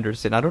rate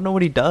Henderson. I don't know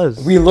what he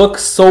does. We look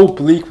so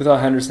bleak without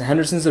Henderson.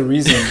 Henderson's the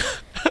reason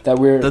that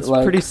we're. That's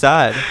like, pretty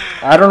sad.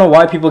 I don't know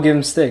why people give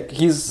him stick.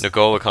 He's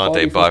N'Golo Conte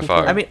quality by fucking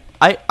far. player. I mean,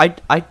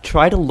 I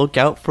try to look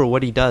out for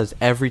what he does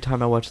every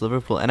time I watch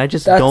Liverpool, and I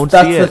just That's don't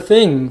see the it.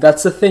 thing.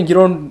 That's the thing. You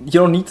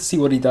don't need to see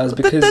what he does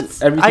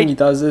because everything he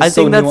does is I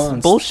so think that's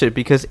nuanced. bullshit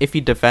because if he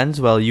defends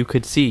well, you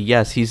could see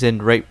yes, he's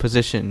in right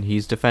position.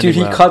 He's defending Dude,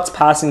 he well. cuts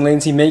passing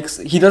lanes.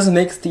 He doesn't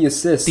make the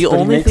assists. The but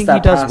only makes thing that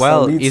he does pass that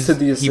well leads is to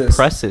the he assist.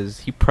 presses.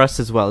 He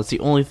presses well. It's the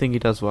only thing he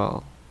does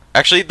well.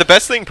 Actually, the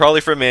best thing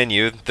probably for Man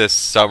U this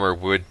summer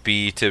would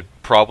be to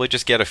probably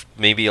just get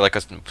maybe like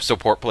a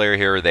support player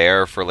here or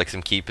there for like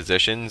some key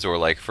positions or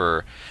like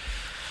for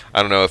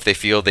I don't know if they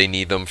feel they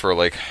need them for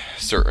like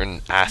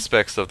certain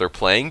aspects of their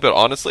playing. But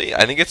honestly,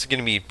 I think it's going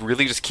to be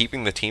really just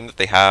keeping the team that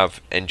they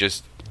have and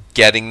just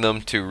getting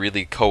them to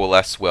really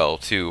coalesce well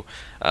to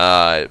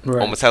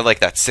almost have like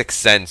that sixth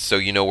sense so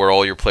you know where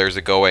all your players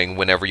are going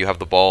whenever you have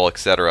the ball,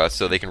 etc.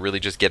 So they can really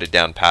just get it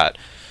down pat.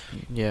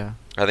 Yeah.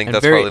 I think And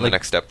that's very, probably the like,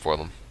 next step for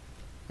them.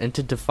 And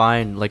to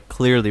define like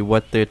clearly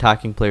what the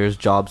attacking players'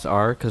 jobs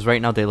are, because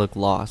right now they look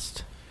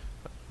lost.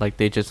 Like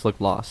they just look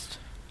lost.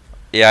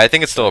 Yeah, I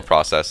think it's still a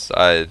process.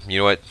 You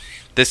know what?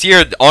 This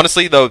year,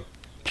 honestly, though,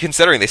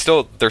 considering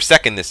they're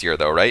second this year,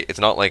 though, right? It's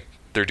not like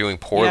they're doing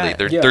poorly.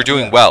 Yeah. They're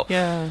doing well.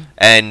 Yeah.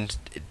 And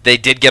they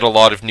did get a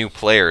lot of new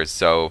players,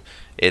 so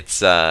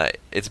it's a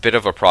bit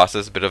of a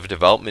process, a bit of a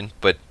development.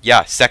 But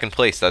yeah, second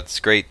place, that's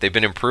great. They've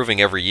been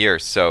improving every year,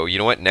 so you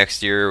know what?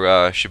 Next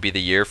year should be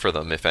the year for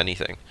them, if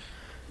anything.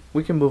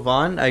 We can move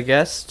on, I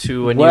guess,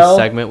 to a new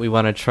segment we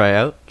want to try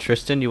out.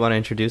 Tristan, you want to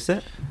introduce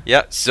it?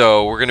 Yeah,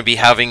 so we're going to be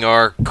having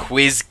our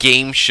quiz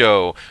game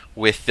show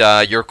with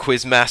your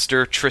quiz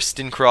master,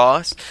 Tristan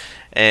Cross.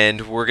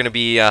 And we're going to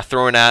be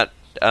throwing at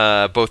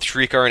both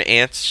Shrikar and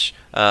Ants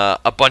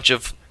a bunch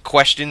of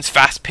questions,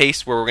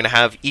 fast-paced, where we're going to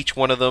have each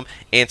one of them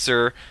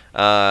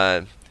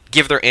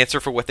give their answer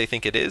for what they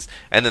think it is,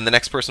 and then the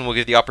next person will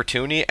give the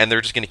opportunity, and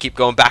they're just going to keep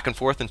going back and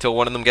forth until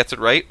one of them gets it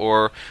right,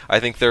 or I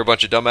think they're a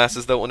bunch of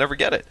dumbasses that will never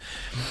get it.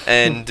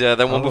 And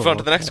then we'll move on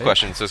to the next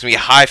question. So it's going to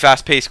be a high,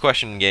 fast-paced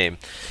question game.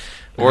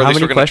 Or at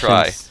least we're going to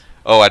try.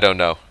 Oh, I don't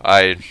know.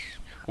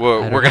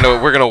 We're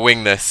gonna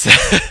wing this.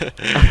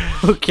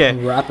 Okay.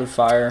 Rapid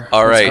fire.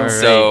 All right.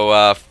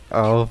 So.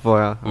 Oh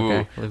boy.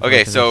 Okay.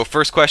 Okay. So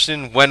first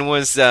question: when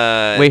was?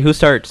 Wait. Who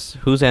starts?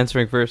 Who's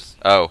answering first?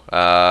 Oh.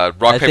 Rock paper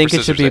scissors. I think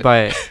it should be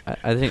by.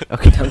 I think.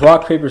 Okay.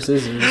 Rock paper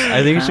scissors.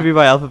 I think it should be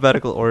by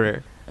alphabetical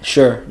order.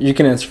 Sure. You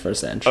can answer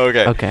first, Ange.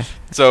 Okay. Okay.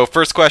 So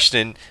first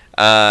question: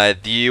 the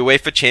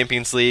UEFA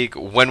Champions League.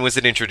 When was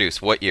it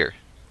introduced? What year?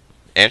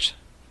 Ange?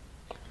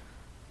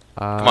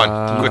 Come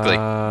on, quickly.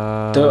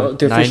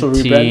 The official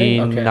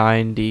rebranding? Okay.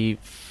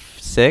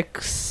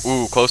 1996.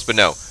 Ooh, close, but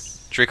no.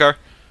 Shrikar?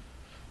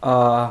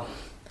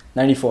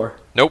 94.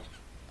 Nope.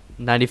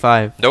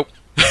 95. Nope.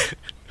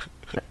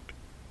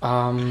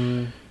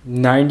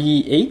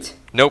 98?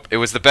 Nope. It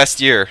was the best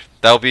year.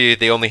 That'll be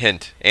the only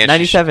hint. Ange,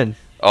 97.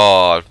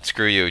 Oh,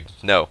 screw you.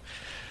 No.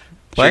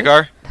 What?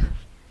 Shrikar?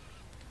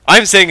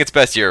 I'm saying it's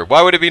best year.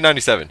 Why would it be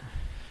 97?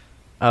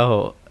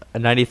 Oh,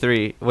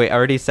 93. Wait, I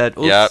already said.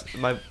 Oops. Yeah.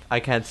 I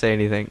can't say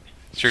anything.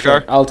 Shrikar?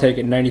 Sure, I'll take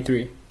it.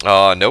 93.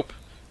 Nope.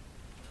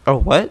 Oh,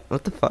 what?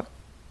 What the fuck?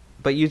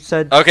 But you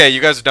said. Okay,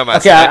 you guys are dumbasses.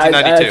 Okay,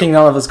 1992. I think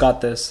none of us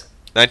got this.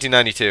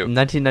 1992.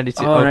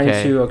 1992. Oh, okay.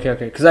 92. Okay.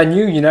 Because I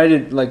knew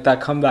United, like,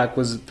 that comeback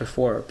was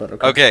before, but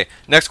okay. Okay,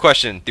 next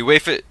question. The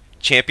UEFA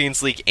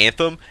Champions League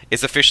anthem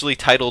is officially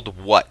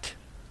titled what?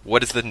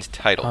 What is the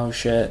title? Oh,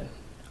 shit.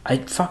 I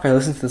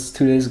listened to this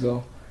 2 days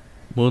ago.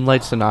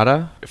 Moonlight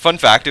Sonata. Fun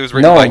fact, it was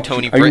written by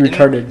Tony are you Britton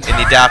retarded? in the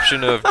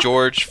adaptation of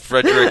George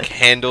Frederick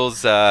Handel's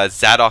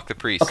Zadok the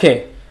Priest.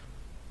 Okay.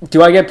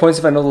 Do I get points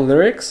if I know the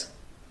lyrics?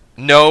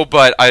 No,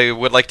 but I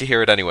would like to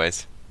hear it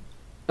anyways.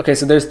 Okay,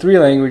 so there's 3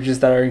 languages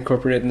that are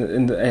incorporated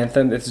in the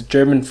anthem. It's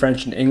German,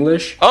 French, and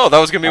English. Oh, that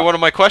was going to be one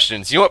of my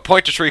questions. You know what?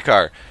 Point to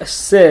Shrikar.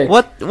 Sick.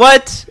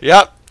 What?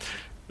 Yep.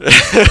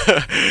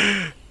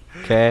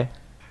 Okay.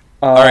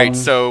 Alright,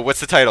 so what's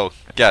the title?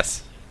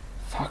 Guess.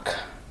 Fuck.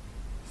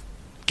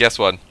 Guess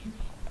one.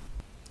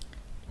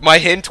 My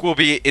hint will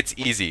be it's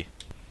easy.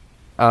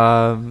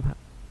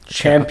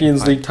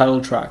 Champions League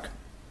title track.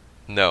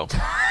 No.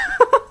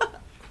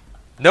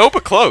 No,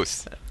 but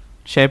close.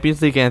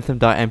 Champions League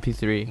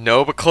Anthem.mp3.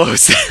 No, but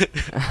close.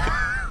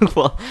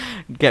 Well,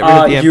 get rid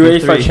of the MP3.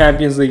 UEFA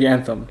Champions League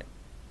anthem.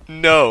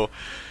 No.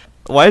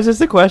 Why is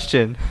this a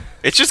question?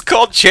 It's just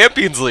called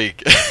Champions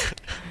League.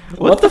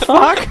 What the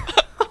fuck?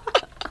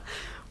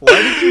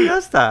 Why did you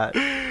guess that?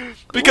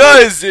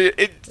 Because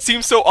it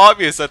seems so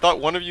obvious. I thought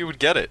one of you would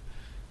get it.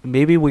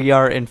 Maybe we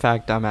are in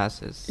fact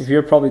dumbasses. If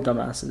you're probably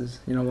dumbasses,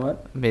 you know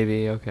what?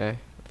 Maybe, okay.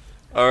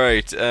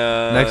 Alright.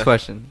 Next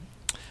question.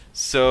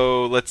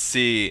 So, let's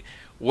see.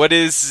 What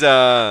is...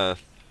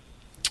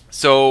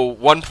 So,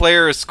 one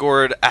player has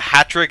scored a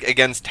hat-trick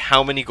against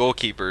how many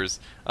goalkeepers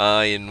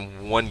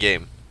in one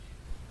game?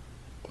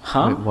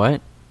 Huh?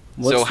 Wait,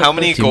 what? So, how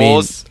many Do you mean-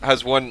 goals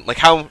has one... Like,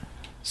 how...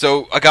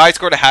 So, a guy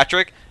scored a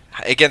hat-trick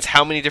against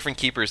how many different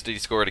keepers did he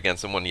score it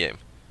against in one game?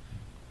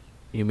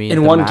 You mean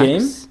In the one max?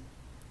 game?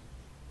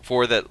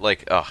 For that,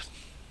 like... I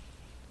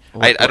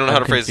What- don't know how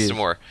I'm to phrase this confused.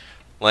 more.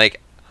 Like,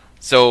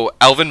 so,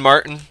 Alvin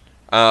Martin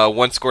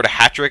once scored a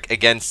hat-trick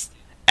against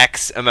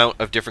X amount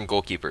of different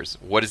goalkeepers.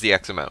 What is the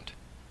X amount?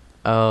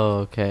 Oh,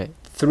 okay.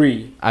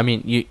 3. I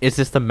mean, is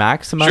this the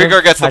max amount? Shrikar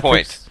of gets the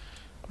hat-tricks?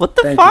 What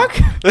the Thank fuck?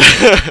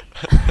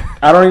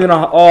 I don't even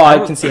know. I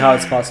can see how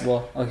it's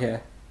possible.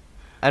 Okay.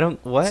 I don't.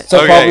 What? So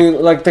Okay. probably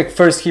like the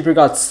first keeper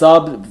got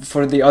subbed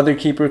for the other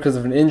keeper because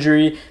of an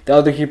injury. The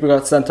other keeper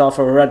got sent off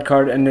for a red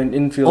card, and an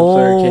infield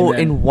player Oh, came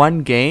in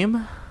one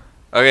game?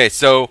 Okay,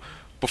 so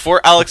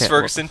before Alex Okay,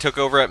 Ferguson took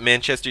over at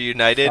Manchester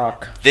United,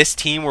 Fuck. this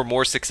team were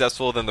more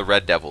successful than the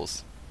Red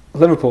Devils.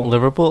 Liverpool,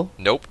 Liverpool?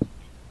 Nope.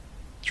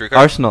 Shrikar?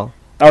 Arsenal.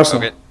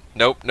 Arsenal. Okay.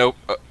 Nope.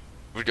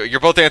 You're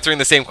both answering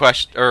the same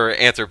question or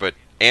answer, but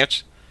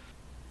Anch,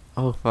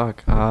 Oh,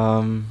 fuck.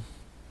 In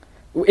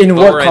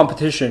Lower what end.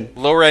 competition?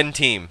 lower end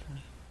team.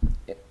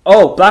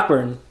 Oh,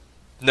 Blackburn.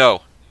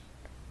 No.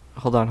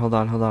 Hold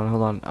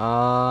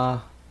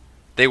on.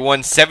 They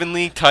won 7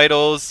 league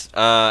titles,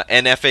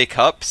 and FA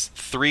Cups,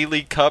 3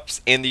 League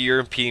Cups, and the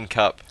European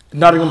Cup.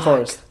 Nottingham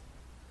Forest.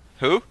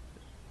 Who?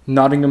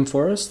 Nottingham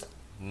Forest.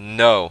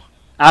 No.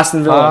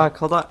 Aston Villa. Fuck,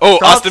 hold on. Oh,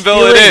 Stop Aston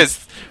Villa it stealing.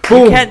 is.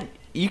 Boom.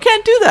 You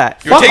can't do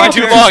that. You're Fuck taking off,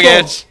 too you're long, too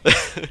Anch.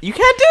 You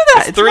can't do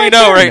that. It's my 3-0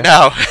 turn. right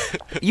now.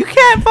 You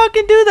can't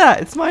fucking do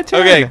that. It's my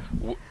turn. Okay.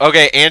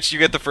 Okay, Anch, you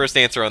get the first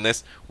answer on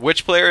this.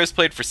 Which player has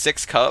played for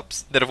 6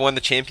 cups that have won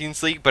the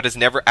Champions League but has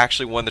never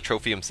actually won the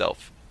trophy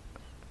himself?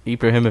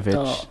 Ibrahimovic.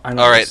 Oh, I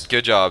know All right, this.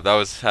 good job. That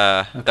was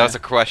a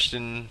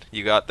question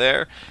you got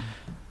there.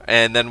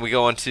 And then we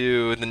go on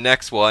to the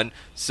next one.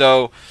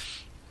 So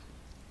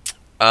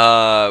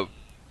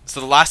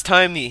the last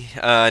time the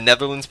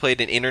Netherlands played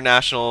an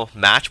international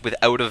match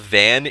without a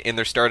van in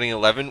their starting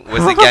 11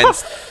 was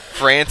against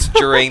France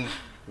during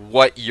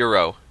what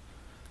Euro?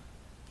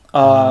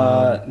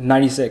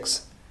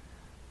 96.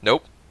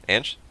 Nope.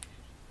 Ange?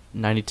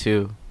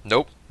 92.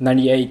 Nope.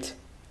 98.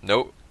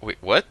 Nope. Wait,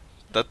 what?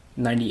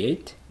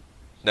 98.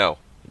 No.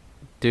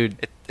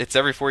 Dude. It's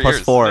every 4 Plus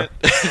years. 4. Isn't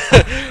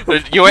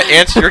it? You know what,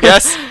 Ange? Your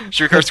guess?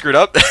 Shrikar screwed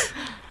up.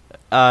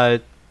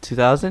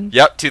 2000?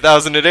 Yep,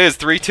 2000 it is.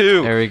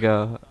 3-2. There we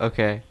go.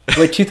 Okay.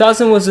 Wait,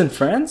 2000 was in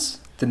France?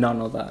 Did not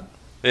know that.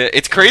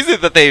 It's crazy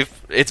that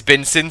it's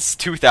been since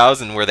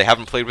 2000 where they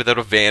haven't played without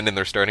a van in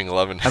their starting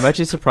 11. I'm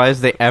actually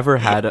surprised they ever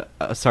had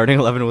a starting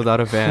 11 without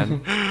a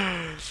van.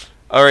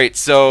 All right,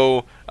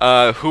 so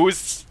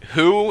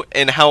who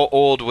and how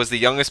old was the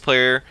youngest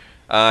player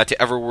to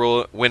ever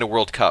win a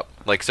World Cup?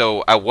 Like,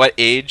 so at what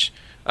age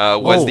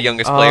was the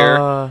youngest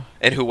player,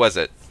 and who was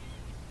it?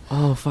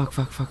 Oh, fuck.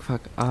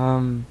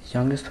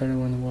 Youngest player to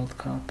win the World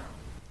Cup.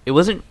 It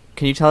wasn't...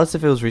 Can you tell us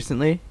if it was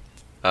recently?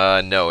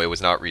 No, it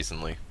was not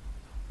recently.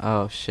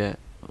 Oh, shit.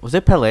 Was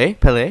it Pelé?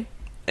 Pelé?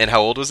 And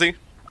how old was he?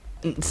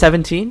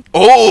 17?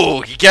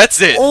 Oh, he gets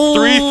it. Oh,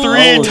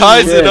 3-3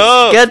 ties shit. it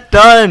up. Get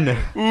done!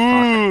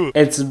 Ooh.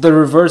 It's the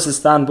reverse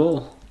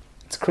Istanbul.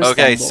 It's Chris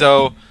Okay,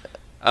 Istanbul.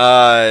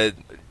 so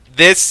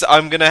this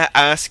I'm gonna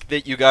ask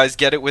that you guys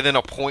get it within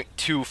a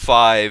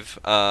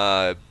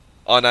 0.25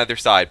 on either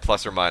side,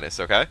 plus or minus.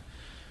 Okay.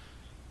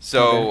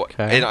 So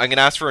Okay. and I'm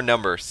gonna ask for a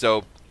number.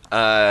 So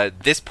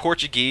the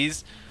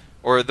Portuguese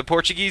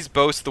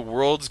boast the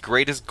world's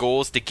greatest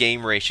goals to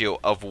game ratio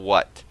of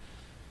what?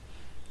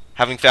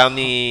 Having found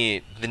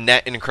the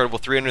net an incredible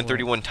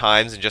 331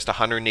 times in just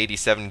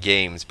 187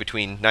 games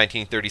between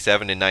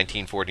 1937 and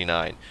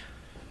 1949.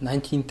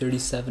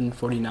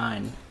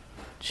 1937-49.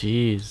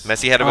 Jeez.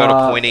 Messi had about a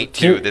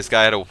 .82. This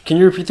guy had a... Can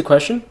you repeat the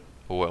question?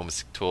 Oh, I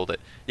almost told it.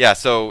 Yeah,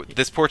 so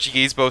this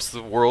Portuguese boasts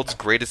the world's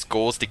greatest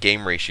goals to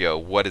game ratio.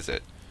 What is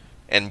it?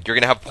 And you're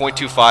going to have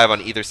 0.25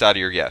 on either side of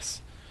your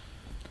guess.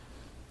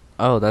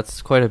 Oh,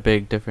 that's quite a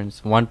big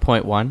difference.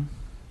 1.1.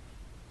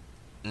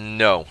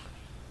 No.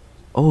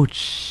 Oh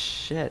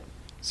shit.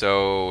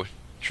 So,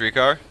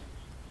 Shrikar?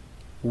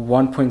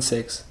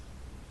 1.6.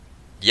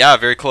 Yeah,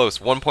 very close.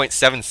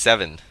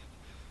 1.77.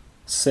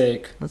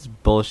 Sick. That's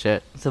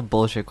bullshit. It's a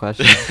bullshit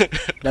question.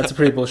 That's a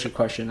pretty bullshit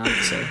question, I have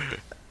to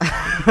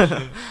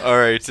say. All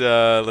right,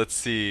 let's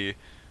see.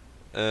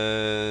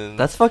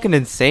 That's fucking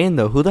insane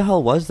though. Who the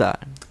hell was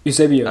that?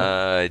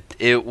 Eusebio.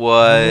 It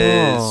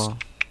was... Oh.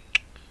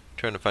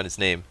 Trying to find his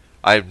name.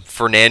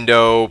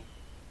 Fernando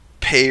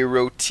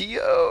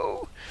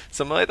Perotillo?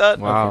 Something like that?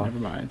 Wow. Okay, never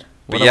mind.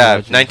 But What a yeah,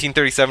 legend.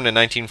 1937 to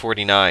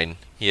 1949,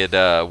 he had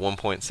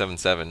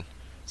 1.77.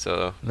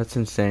 So, That's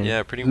insane.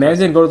 yeah, pretty Man impressive.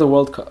 didn't go to the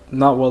World Cup.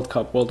 Not World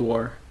Cup, World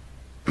War.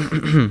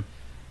 Ooh,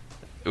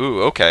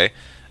 okay.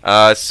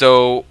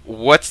 So,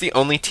 what's the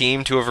only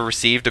team to have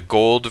received a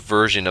gold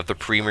version of the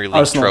Premier League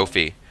Arsenal.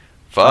 trophy?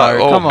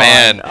 Oh, come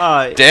man.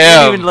 on. You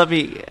Damn. didn't even let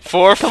me.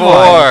 4-4. Come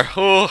on.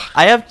 Ooh.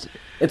 I have.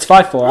 It's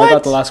 5-4. I What?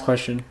 got the last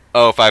question.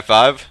 Oh,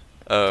 5-5?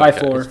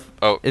 5-4.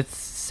 Oh, It's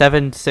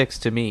 7-6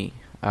 to me.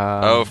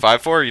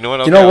 5-4? You know what?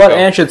 Do Okay, you know I'll what, go.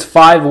 Ansh? It's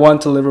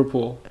 5-1 to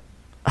Liverpool.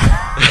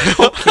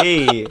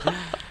 Okay.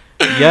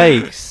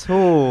 Yikes.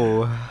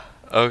 Oh.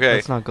 Okay.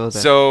 Let's not go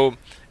there. So,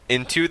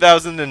 in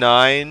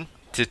 2009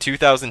 to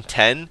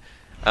 2010,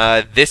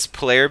 this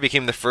player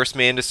became the first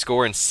man to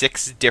score in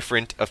 6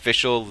 different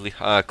official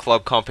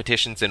club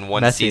competitions in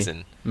one Messi.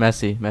 season.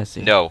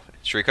 Messi. No,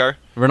 Shrikar?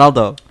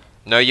 Ronaldo.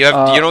 No, you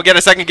don't get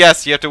a second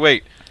guess. You have to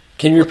wait.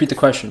 Can you repeat the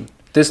question?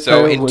 This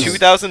So, player in was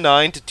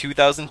 2009 to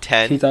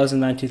 2010,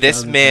 2009, 2010.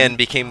 this man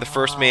became the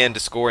first man to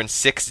score in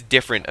 6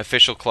 different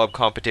official club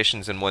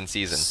competitions in one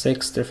season.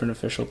 6 different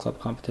official club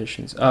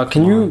competitions.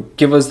 Can you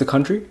give us the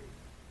country?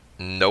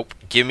 Nope.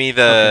 Give me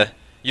the... Okay.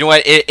 You know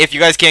what? If you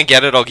guys can't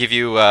get it, I'll give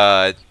you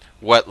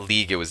what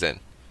league it was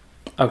in.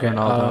 Okay.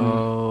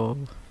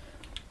 Ronaldo.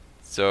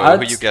 So,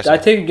 who you guessing? I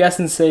take a guess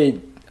and say,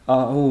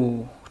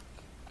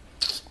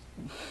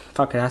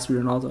 fuck, it has to be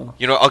Ronaldo.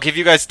 You know, I'll give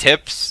you guys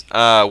tips.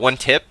 One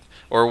tip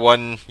or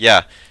one.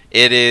 Yeah,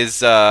 it is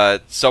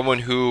someone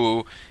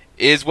who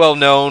is well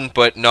known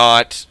but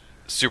not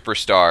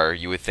superstar.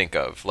 You would think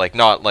of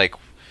not like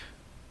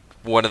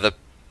one of the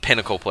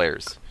pinnacle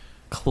players,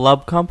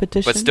 Club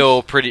competition. but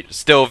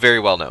still very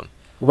well known.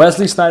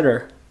 Wesley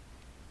Sneijder.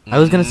 I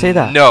was gonna say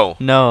that. No,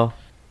 No.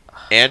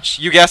 Anch,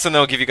 you guess and then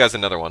I'll give you guys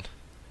another one,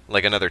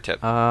 like another tip.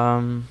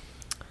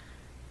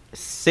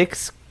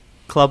 6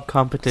 club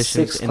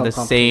competitions 6 in club the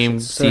same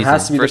competitions. So it season.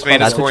 has to be First the man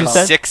to That's score what in you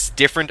said? 6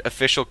 different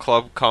official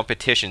club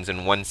competitions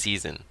in one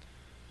season.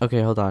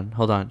 Okay, hold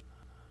on.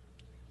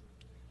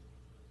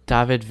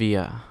 David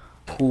Villa.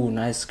 Ooh,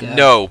 nice guy.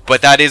 No,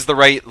 but that is the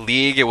right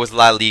league. It was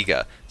La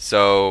Liga.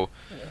 So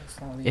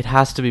It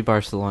has to be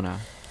Barcelona.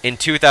 in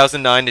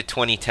 2009 to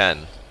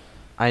 2010.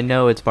 I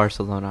know it's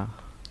Barcelona.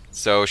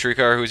 So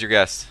Shrikar, who's your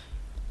guess?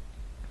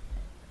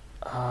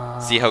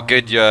 See how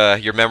good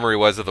your memory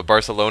was of the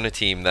Barcelona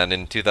team then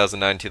in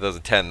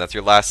 2009-2010. That's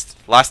your last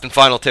and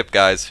final tip,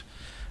 guys.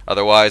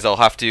 Otherwise, I'll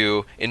have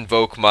to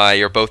invoke my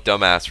 "you're both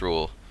dumbass"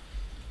 rule.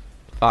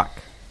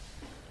 Fuck.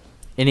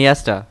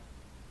 Iniesta.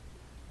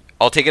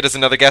 I'll take it as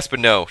another guess, but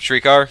no.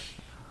 Shrikar,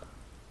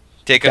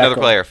 take another Deco.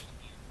 player.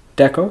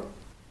 Deco?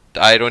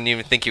 I don't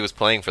even think he was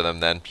playing for them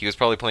then. He was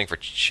probably playing for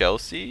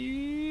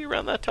Chelsea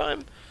around that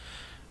time.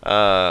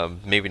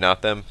 Maybe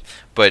not them,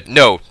 but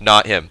no,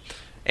 not him.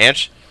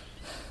 Anch,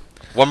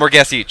 one more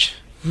guess each.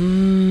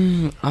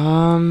 He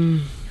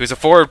was a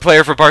forward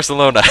player for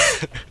Barcelona.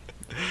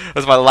 That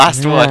was my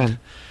last one. Man.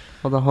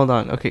 Hold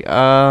on. Okay.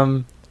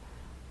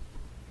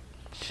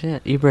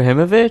 Shit.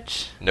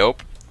 Ibrahimovic?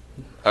 Nope.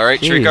 All right,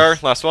 Jeez.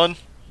 Shrikar, last one.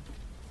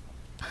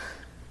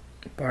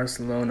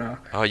 Barcelona.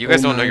 Oh, you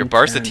guys don't know your 09,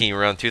 Barca 10. team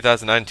around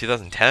 2009,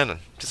 2010. I'm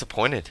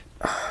disappointed.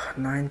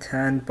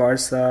 9-10,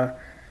 Barca.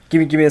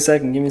 Give me a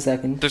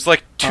second. There's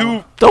like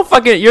two. Don't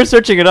fucking. You're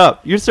searching it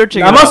up.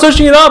 I'm not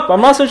searching it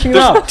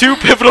up. There's two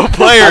pivotal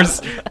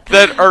players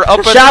that are up.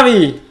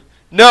 Xavi.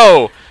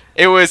 No,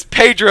 it was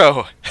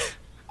Pedro.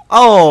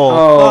 Oh,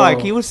 Oh.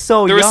 fuck. He was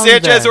so There was young.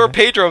 Sanchez then. or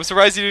Pedro. I'm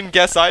surprised you didn't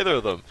guess either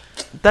of them.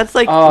 That's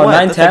like Oh, what?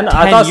 9-10? That's like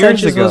I 10 thought years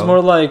Sanchez ago. was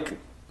more like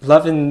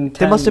 11-10.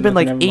 They must have been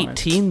like Never mind.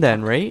 18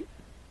 then, right?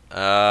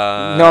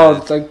 No,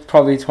 it's like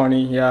probably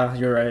 20. Yeah,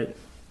 you're right.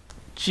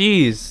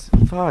 Jeez.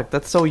 Fuck,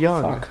 that's so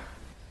young. Fuck.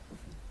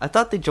 I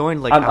thought they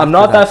joined like I'm after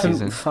not that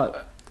season.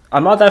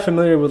 I'm not that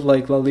familiar with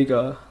like La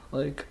Liga,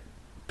 like I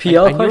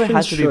PL knew it questions.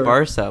 had to be Sure.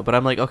 Barca, but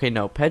I'm like, okay,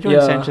 no, Pedro Yeah.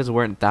 and Sanchez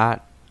weren't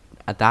that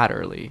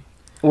early.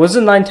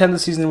 Wasn't 9-10 the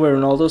season where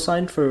Ronaldo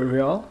signed for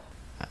Real?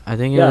 I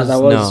think it Yeah, was,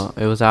 that was- no,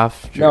 it was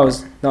after. No, it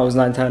was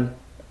 9-10.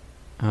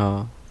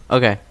 Oh,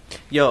 okay.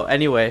 Yo,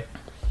 anyway,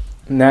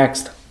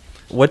 Next,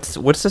 what's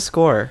the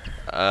score?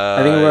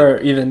 I think we're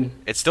even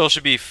It still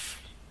should be.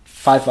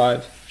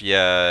 5-5.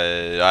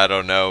 Yeah, I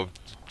don't know.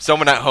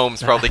 Someone at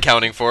home's probably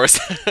counting for us.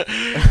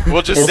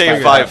 We'll just We'll say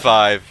figure it out.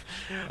 5-5.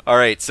 All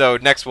right. So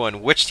next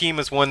one. Which team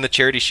has won the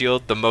Charity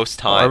Shield the most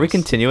times? Are we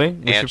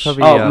continuing? We should Anch.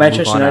 probably move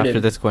Manchester on after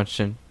United. this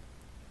question.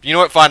 You know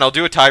what? Fine. I'll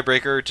do a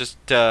tiebreaker just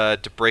to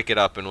break it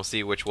up, and we'll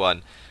see which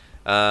one.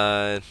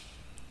 That's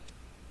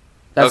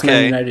Man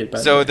okay. United. By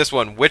the So way. this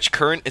one, which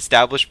current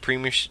established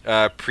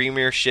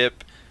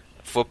Premiership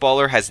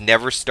footballer has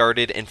never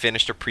started and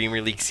finished a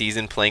Premier League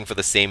season playing for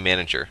the same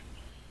manager?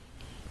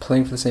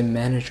 Playing for the same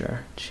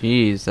manager.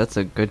 Jeez, that's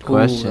a good Ooh,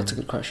 question. that's a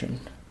good question.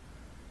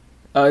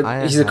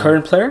 I He's a have-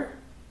 current player.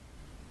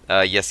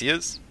 Yes, he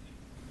is.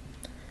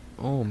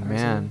 Oh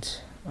man.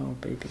 Oh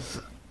baby.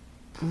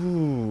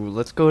 Ooh,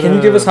 let's go. Can to...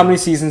 you give us how many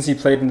seasons he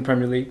played in the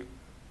Premier League?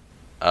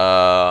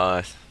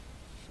 I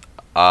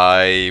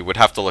would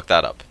have to look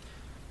that up.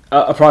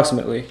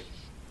 Approximately.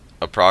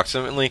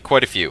 Approximately,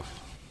 quite a few.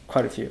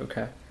 Quite a few.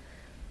 Okay.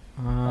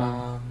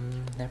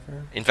 Um,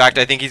 Never. In fact,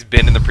 I think he's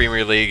been in the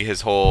Premier League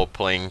his whole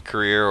playing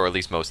career, or at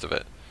least most of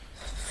it.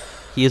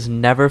 he has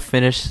never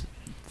finished.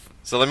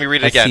 So let me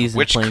read it A again. season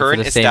Which playing for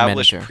current the same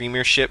established manager.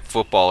 Premiership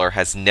footballer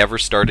has never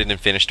started and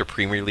finished a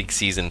Premier League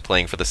season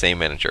playing for the same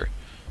manager?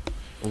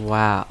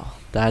 Wow,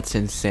 that's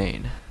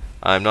insane.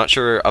 I'm not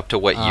sure up to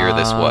what year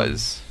this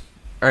was.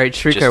 All right,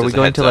 Just Shrika, are we as a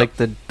going heads to up.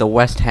 like the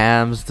West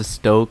Hams, the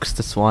Stokes,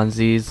 the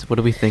Swanseas? What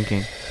are we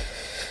thinking?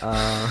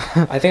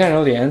 I think I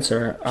know the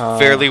answer.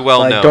 Fairly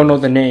well but known. I don't know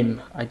the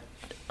name.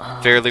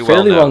 Fairly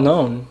Fairly well well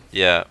known. known.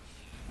 Yeah.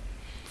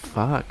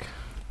 Fuck.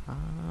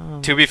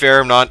 To be fair,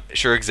 I'm not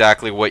sure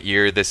exactly what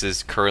year this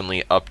is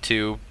currently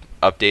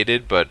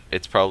updated, but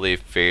it's probably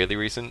fairly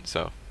recent,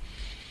 so.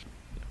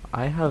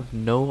 I have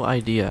no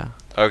idea.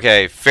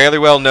 Okay, fairly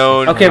well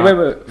known. Okay, wait.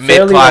 Fairly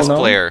Mid-class well known?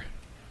 player.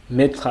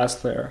 Mid-class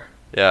player.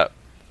 Yeah.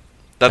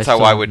 That's I how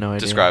still I have would no idea.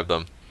 describe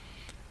them.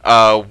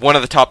 One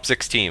of the top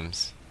 6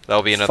 teams.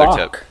 That'll be another tip.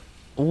 Fuck.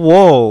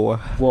 Whoa.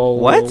 Whoa.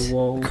 What?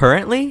 Whoa, whoa.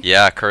 Currently?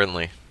 Yeah,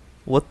 currently.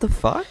 What the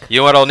fuck? You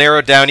know what? I'll narrow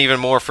it down even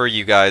more for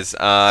you guys.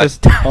 Just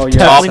oh, yeah,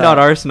 definitely top- not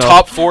Arsenal.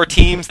 Top 4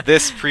 teams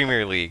this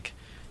Premier League.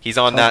 He's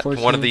on Top that 4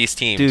 one of teams? these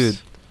teams. Dude.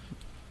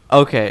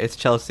 Okay, it's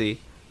Chelsea.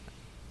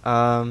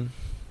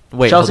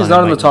 Wait. Chelsea's hold on,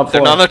 not in the it top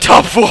They're 4. not in the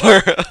top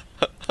 4.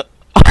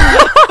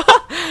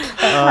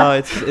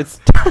 might- it's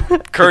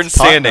Current it's Tottenham,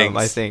 standings.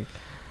 I think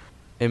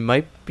it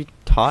might be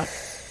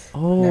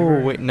Oh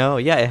Never. wait, no.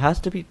 Yeah, it has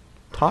to be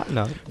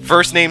Tottenham.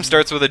 First name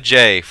starts with a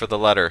J for the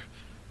letter.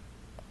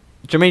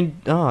 Jermaine.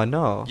 Oh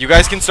no. You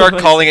guys can start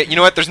calling it. You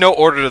know what? There's no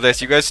order to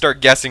this. You guys start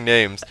guessing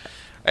names.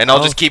 And I'll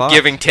Oh, just keep fuck.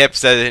 giving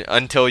tips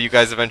until you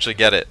guys eventually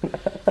get it.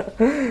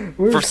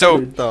 We're For so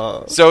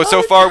good.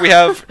 so far we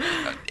have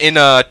in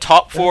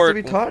top It has 4 to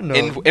be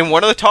Tottenham. in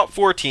one of the top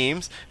 4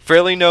 teams,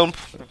 fairly known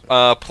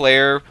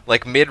player,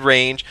 like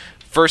mid-range.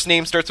 First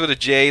name starts with a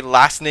J,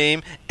 last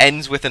name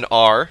ends with an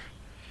R.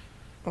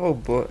 Oh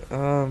boy.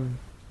 No,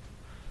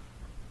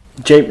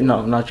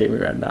 not Jamie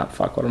Redknapp.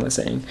 Fuck, what am I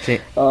saying?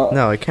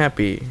 No, it can't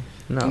be.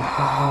 No.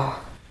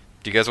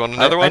 Do you guys want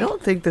another one? I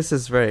don't think this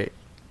is right.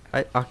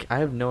 I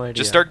have no idea.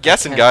 Just start I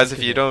guessing, can't guys. think If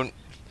of you it. don't,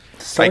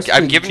 Starts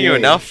I'm with giving you J.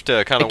 enough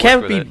to kind It of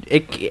can't work be. with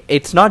it.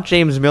 It's not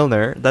James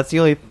Milner. That's the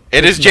only.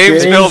 It is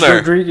James Milner.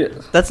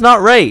 Rodriguez. That's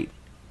not right.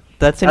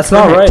 That's That's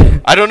not incorrect.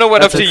 right. I don't know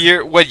what That's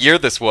what year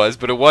this was,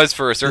 but it was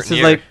for a certain This is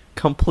year. like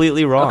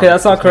completely wrong. Okay,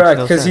 that's not This makes correct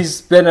no because sense.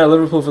 he's been at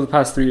Liverpool for the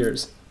past 3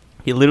 years.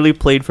 He literally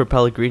played for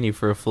Pellegrini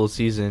for a full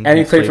season. And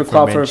he played for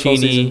Klopp for a full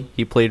Mancini. season.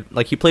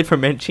 He played for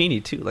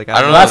Mancini too. Like I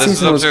don't know, Last this is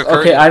season up was to a current-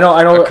 okay. I know.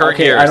 a current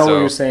Okay, year, I know what so-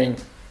 you're saying.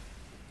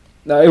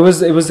 No, it was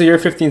the year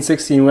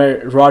 15-16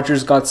 where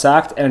Rodgers got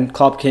sacked and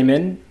Klopp came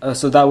in.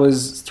 So that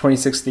was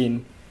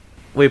 2016.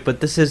 Wait,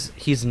 but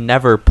he's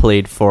never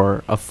played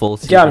for a full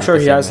season. Yeah, I'm with sure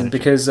the he same hasn't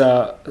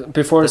manager. because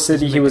before That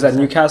City doesn't he make was any at sense.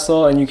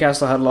 Newcastle and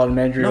Newcastle had a lot of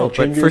managerial No, but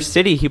changes. for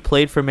City he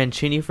played for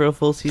Mancini for a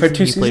full season.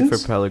 2 he played for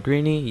seasons?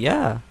 Pellegrini.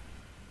 Yeah,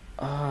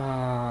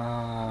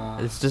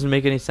 this doesn't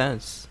make any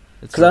sense.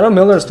 Because I know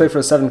Milner's played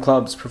for 7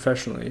 clubs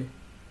professionally.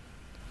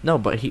 No,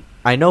 but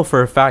I know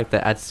for a fact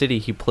that at City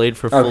he played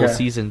for full Okay.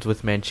 seasons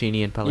with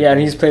Mancini and Pellegrini. Yeah,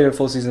 and he's played a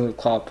full season with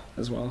Klopp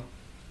as well.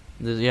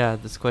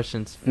 This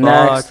question's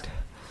Next. fucked.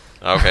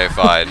 Okay,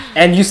 fine.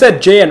 And you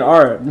said J and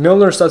R.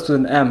 Milner starts with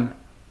an M.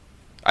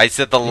 I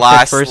said the You said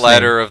last first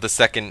letter of the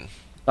second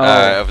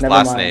Oh, of his never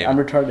last mind. name. I'm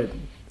retarded.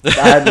 I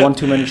had one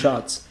too many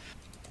shots.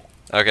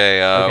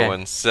 Okay, Okay. one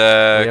We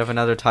sec. have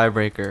another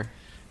tiebreaker.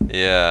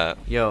 Yeah.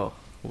 Yo,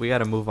 we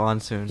gotta move on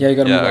soon. Yeah, you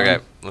gotta Yeah, move okay.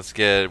 on. Let's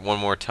get one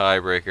more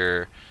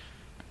tiebreaker.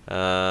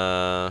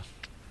 Oh,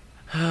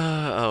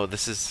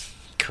 this is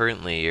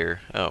currently year.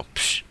 Oh,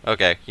 psh.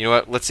 Okay. You know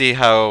what? Let's see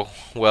how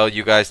well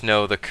you guys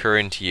know the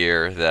current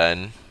year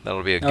then.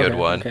 That'll be a good Okay,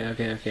 one.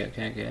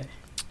 Okay.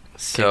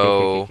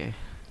 So, Okay.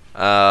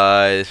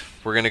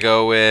 we're going to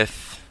go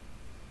with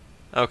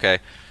Okay.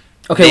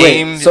 Okay,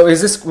 Name- wait. So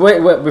is this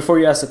wait before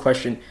you ask the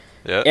question?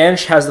 Yeah.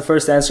 Ansh has the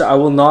first answer. I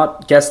will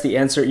not guess the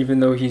answer even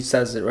though he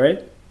says it,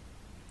 right?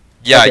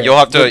 Yeah, Okay, you'll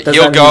have to does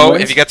he'll that mean he go.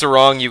 wins? If he gets it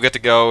wrong, you get to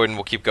go and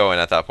we'll keep going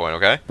at that point,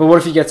 okay? But what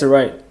if he gets it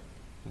right?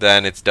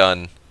 Then it's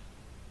done.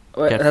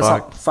 Wait, Get that's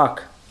fucked. not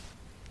fuck.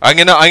 I'm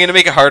going to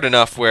make it hard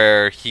enough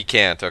where he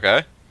can't,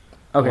 okay?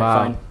 Okay,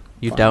 Wow. fine.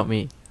 You Fine. doubt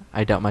me.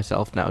 I doubt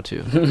myself now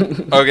too.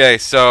 Okay,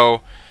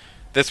 so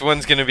this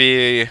one's going to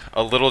be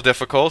a little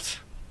difficult.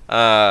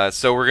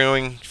 So we're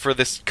going for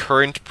this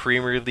current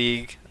Premier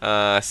League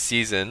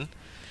season.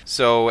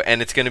 So,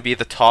 and it's going to be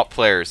the top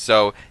players.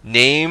 So,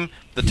 name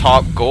the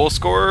top goal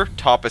scorer,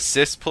 top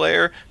assist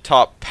player,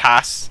 top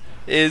pass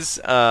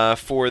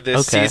for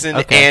this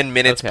season, and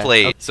minutes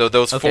played. So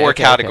those four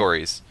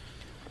categories.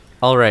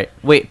 All right.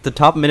 Wait, the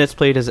top minutes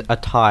played is a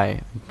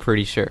tie, I'm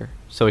pretty sure.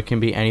 So it can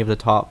be any of the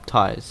top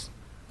ties.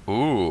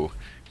 Ooh.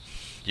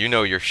 You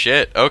know your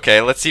shit.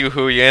 Okay, let's see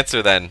who you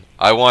answer then.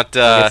 I want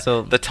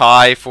the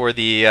tie for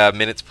the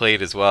minutes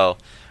played as well.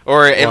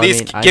 Or at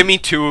least give me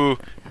two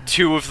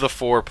of the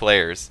four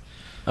players.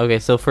 Okay,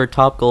 so for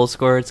top goal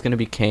scorer, it's going to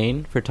be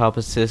Kane. For top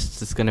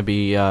assists, it's going to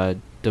be De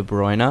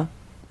Bruyne.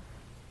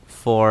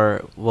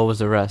 For, what was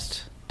the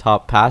rest?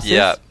 Top passes?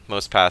 Yeah,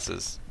 most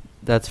passes.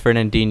 That's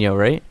Fernandinho,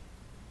 right?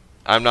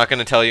 I'm not going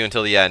to tell you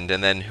until the end.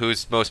 And then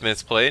who's most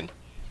minutes played?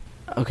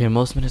 Okay,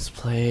 most minutes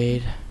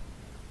played.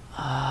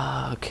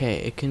 Okay,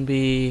 it can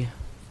be...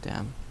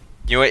 Damn.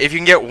 You know what, if you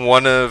can get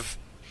one of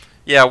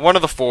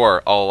the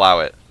four, I'll allow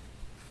it.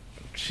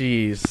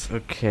 Jeez,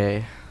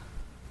 okay.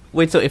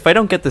 Wait, so if I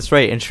don't get this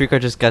right and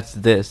Shrikar just gets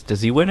this,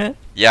 does he win it?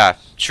 Yeah,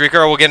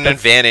 Shrikar will get an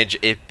advantage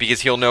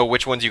because he'll know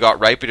which ones you got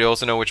right, but he'll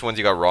also know which ones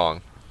you got wrong.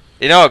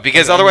 You know,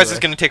 because otherwise it's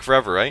going to take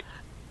forever, right?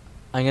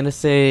 I'm going to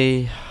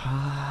say...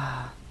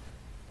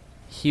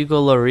 Hugo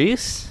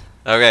Lloris?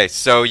 Okay,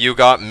 so you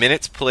got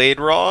minutes played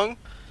wrong,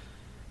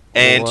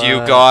 and you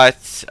got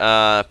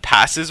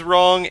passes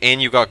wrong,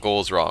 and you got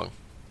goals wrong.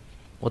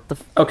 What the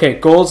Okay,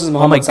 goals is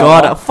Mohamed Salah. Oh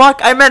my god,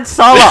 fuck, I meant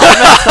Salah!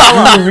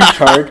 You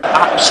retard.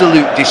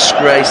 Absolute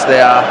disgrace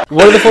they are.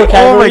 What are the four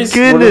categories? Oh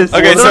my goodness!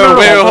 Okay,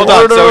 wait, hold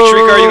on. So,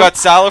 Shrikar, you got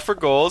Salah for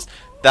goals.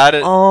 Then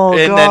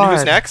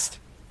who's next?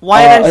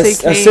 Why did I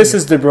say Kane? Assist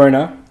is De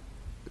Bruyne.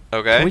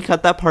 Okay. Can we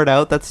cut that part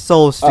out? That's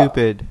so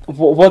stupid.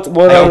 What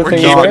other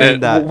things are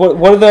it.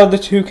 What are the other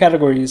two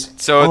categories?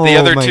 So the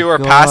other two are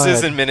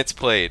passes and minutes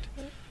played.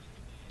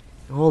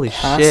 Holy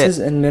passes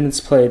shit. and minutes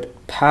played.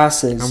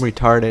 Passes. I'm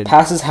retarded.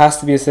 Passes has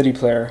to be a City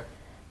player.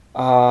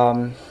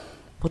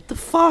 What the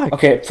fuck?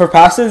 Okay, for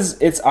passes,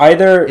 it's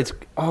either... It's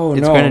no.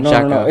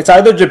 Xhaka. It's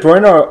either De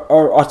Bruyne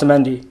or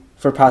Otamendi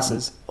for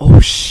passes.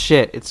 Oh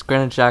shit, it's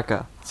Granit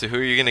Xhaka. So who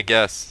are you going to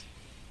guess?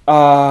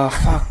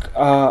 Fuck.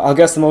 I'll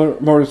guess the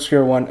more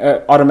obscure one.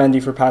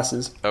 Otamendi for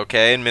passes.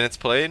 Okay, and minutes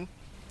played?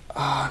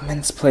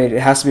 Minutes played. It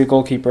has to be a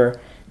goalkeeper.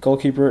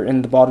 Goalkeeper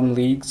in the bottom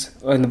leagues,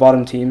 in the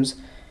bottom teams.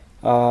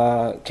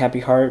 Can't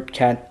be Hart.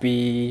 Can't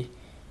be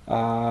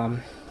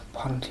bottom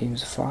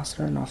teams.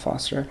 Foster, not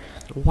Foster.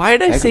 Why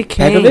did I say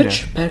Kane?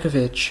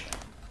 Begovic.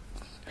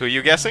 Who are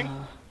you guessing?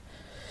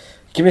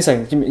 Give me a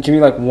second. Give me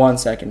like 1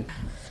 second.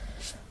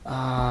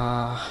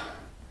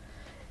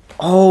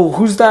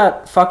 Who's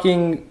that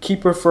fucking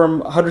keeper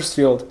from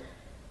Huddersfield?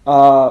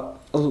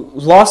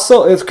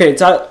 Lossell. Okay,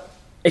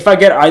 if I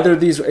get either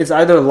of these, it's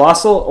either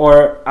Lossell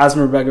or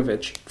Asmir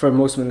Begovic for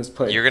most minutes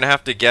played. You're gonna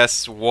have to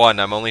guess one.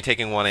 I'm only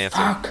taking one answer.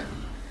 Fuck.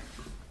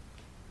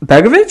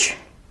 Begovic?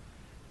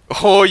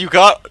 Oh, you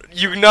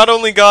not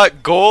only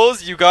got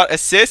goals, you got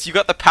assists, you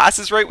got the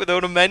passes right with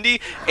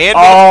Otamendi, and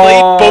minutes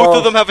played. Both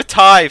of them have a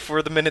tie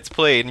for the minutes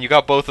played, and you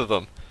got both of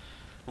them.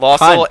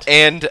 Lossell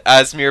and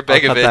Asmir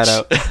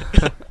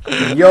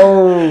Begovic.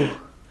 Yo,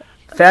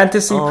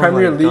 Fantasy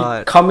Premier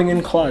League coming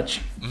in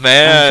clutch.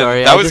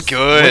 Man, that was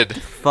good.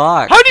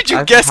 Fuck. How did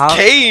you guess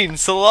Kane,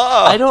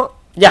 Salah? I don't.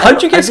 Yeah, how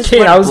did you guess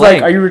Kane? I was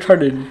like, are you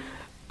retarded?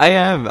 I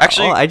am.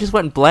 Actually, I just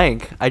went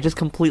blank. I just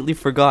completely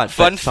forgot.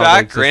 Fun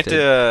fact: Granit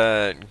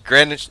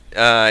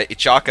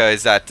Xhaka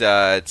is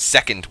at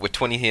second with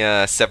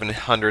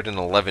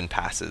 2,711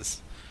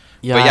 passes.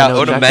 Yeah,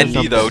 but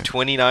Otamendi though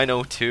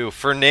 2,902.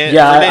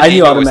 Fernandinho I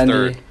knew was Otamendi.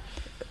 third.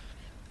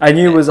 I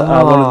knew it was one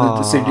of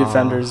the City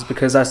defenders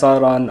because I saw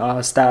it on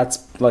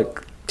stats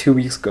like 2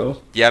 weeks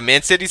ago. Yeah,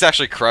 Man City's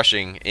actually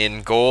crushing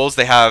in goals.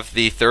 They have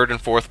the third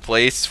and fourth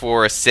place.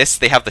 For assists,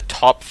 they have the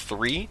top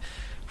 3.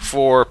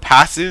 For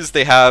passes,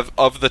 they have,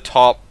 of the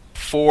top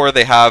 4,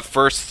 they have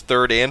first,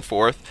 third, and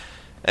fourth.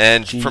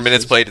 And for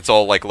minutes played, it's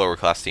all like lower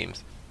class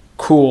teams.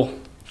 Cool.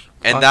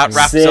 And that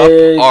wraps up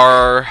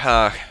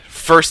our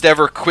first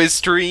ever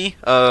quiz tree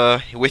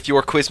with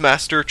your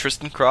quizmaster,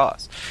 Tristan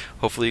Cross.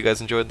 Hopefully you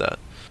guys enjoyed that.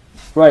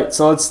 Right,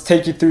 so let's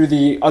take you through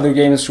the other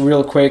games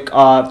real quick.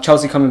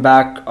 Chelsea coming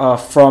back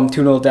from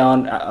 2-0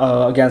 down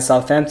against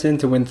Southampton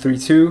to win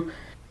 3-2.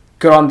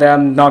 Good on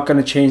them. Not going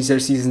to change their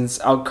season's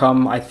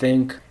outcome, I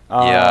think.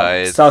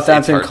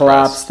 Southampton it's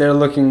collapsed. They're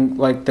looking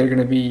like they're going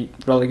to be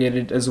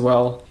relegated as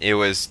well. It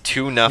was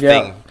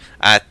 2-0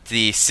 at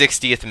the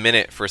 60th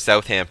minute for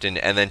Southampton,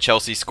 and then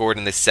Chelsea scored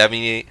in the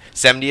 70th,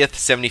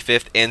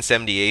 75th, and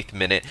 78th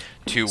minute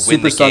to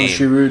win the game.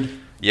 Giroud.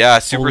 Yeah,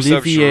 super sub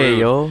Olivier,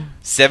 Giroud.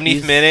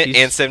 70th minute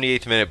and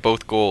 78th minute,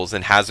 both goals,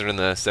 and Hazard in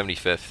the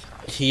 75th.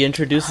 He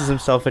introduces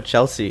himself at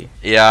Chelsea.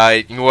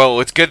 Yeah, well,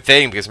 it's a good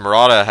thing because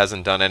Morata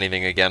hasn't done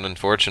anything again,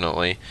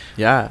 unfortunately.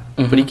 Yeah,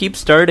 but he keeps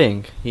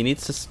starting. He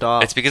needs to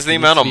stop. It's because of the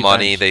amount of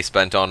money they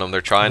spent on him.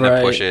 They're trying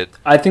to push it.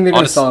 I think they're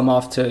going to sell him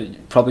off to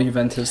probably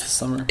Juventus this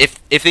summer. If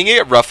they can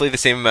get roughly the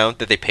same amount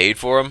that they paid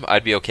for him,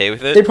 I'd be okay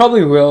with it. They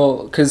probably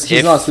will because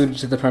he's not suited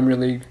to the Premier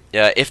League.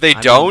 Yeah, if they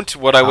don't,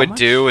 what I would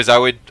do is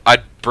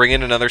I'd bring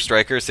in another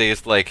striker, say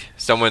it's like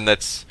someone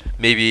that's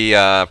maybe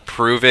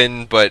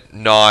proven but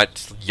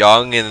not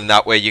young, and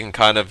that way you can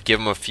kind of give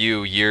them a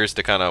few years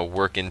to kind of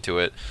work into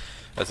it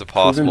as a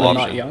possible Proven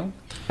but option. not young.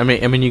 I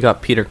mean, you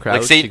got Peter Crouch.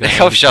 Like say, you got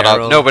oh, Andy shut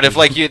Carroll. up. No, but if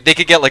like they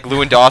could get like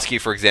Lewandowski,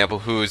 for example,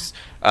 who's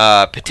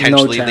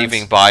potentially chance.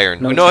 leaving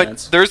Bayern. No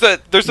chance. There's a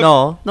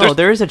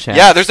There is a chance.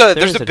 Yeah, there's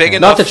a big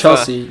enough. Not to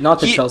Chelsea. Not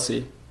to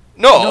Chelsea.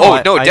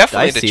 No, No, I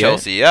definitely to see it.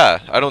 Chelsea. Yeah,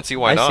 I don't see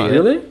why I not. see it.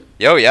 Really?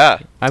 Yo, yeah.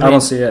 I I mean,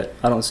 don't see it.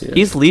 I don't see it.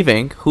 he's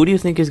leaving. Who do you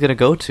think he's gonna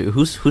go to?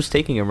 Who's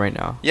taking him right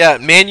now? Yeah,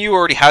 Man U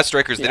already has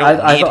strikers. They don't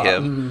I need thought-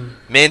 him.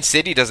 Man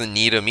City doesn't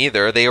need him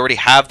either. They already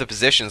have the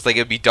positions. Like,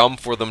 it'd be dumb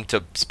for them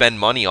to spend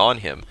money on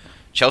him.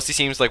 Chelsea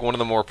seems like one of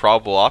the more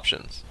probable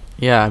options.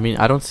 Yeah, I mean,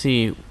 I don't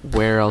see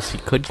where else he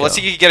could Plus,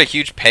 go. he could get a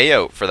huge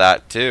payout for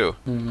that, too.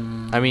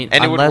 I mean,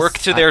 And it would unless work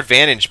to their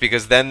advantage,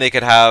 because then they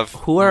could have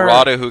Who are-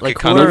 Murata, who like,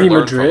 could kind who of Maybe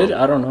learn from Madrid.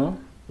 him. I don't know.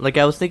 Like,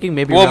 I was thinking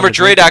maybe. Well, Real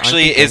Madrid aren't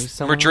actually they getting is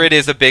someone? Madrid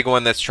is a big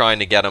one that's trying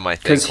to get him, I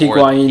think. Because or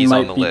Higuain he's on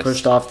might the be list.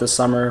 pushed off the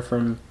summer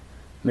from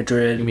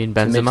Madrid. You mean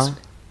to mix- Benzema?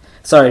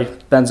 Sorry,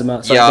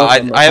 Benzema. Sorry, Yeah, both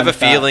of them are I have a kinda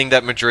fat. feeling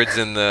that Madrid's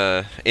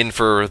in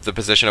for the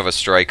position of a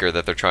striker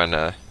that they're trying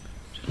to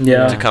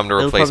Yeah. to come to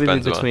It'll replace probably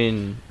be Benzema.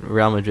 between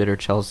Real Madrid or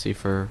Chelsea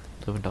for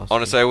Lewandowski.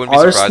 Honestly, I wouldn't be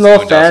surprised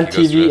Arsenal if Fan Lewandowski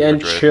goes TV to and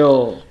Madrid.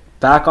 chill.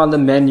 Back on the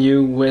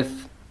menu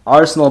with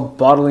Arsenal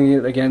bottling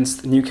it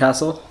against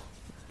Newcastle.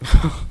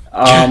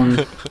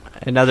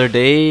 Another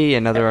day,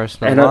 another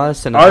Arsenal And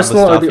loss, and another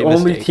Arsenal are the Mustafi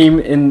only mistake. team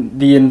in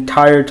the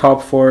entire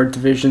top four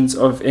divisions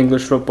of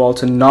English football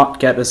to not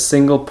get a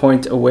single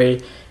point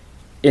away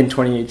in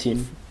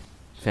 2018.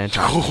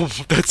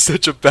 Fantastic. That's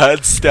such a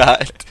bad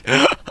stat.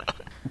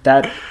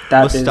 That is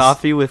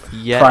Mustafi with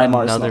yet prime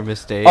another Arsenal.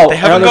 mistake. Oh, They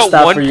haven't another got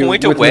stat one for you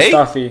point with away?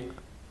 Mustafi.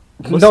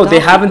 No, they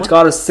Mustafi, haven't what?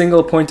 got a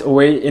single point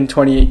away in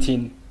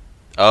 2018.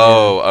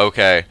 Oh,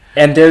 okay.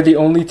 And they're the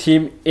only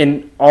team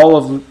in all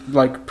of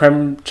like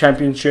Prem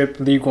Championship,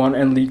 League 1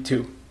 and League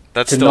 2.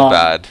 That's To still not-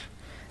 bad.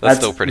 That's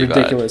still pretty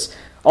ridiculous.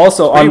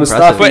 Also, Pretty on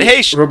impressive. Mustafi, But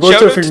hey, Roberto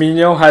shout out to-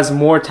 Firmino has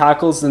more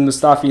tackles than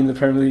Mustafi in the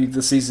Premier League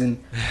this season.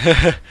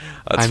 That's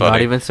I'm funny.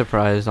 not even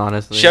surprised,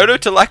 honestly. Shout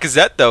out to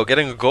Lacazette though,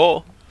 getting a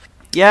goal.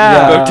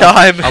 Yeah. About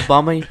time.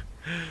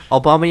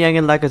 Aubameyang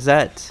and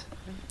Lacazette.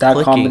 That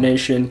Clicking.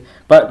 combination.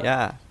 But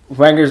Yeah.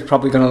 Wenger's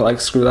probably going to like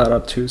screw that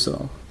up too,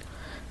 so.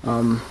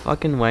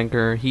 Fucking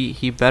Wenger.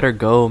 He better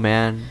go,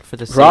 man. For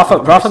the sake Rafa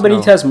of Arsenal.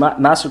 Benitez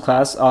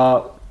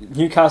masterclass.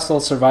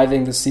 Newcastle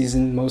surviving the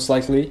season most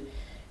likely.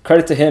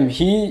 Credit to him.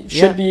 He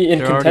should Yeah, be in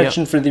they're already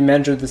contention for the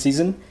manager of the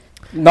season.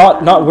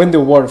 Not win the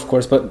award, of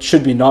course, but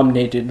should be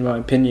nominated in my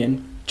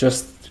opinion.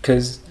 Just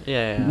because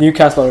Yeah.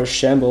 Newcastle are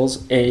shambles.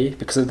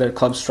 Because of their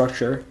club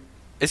structure.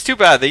 It's too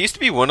bad. They used to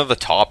be one of the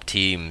top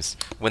teams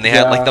when they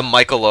had like Yeah. the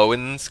Michael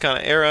Owens kind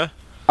of era.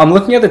 I'm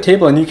looking at the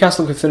table, and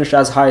Newcastle could finish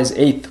as high as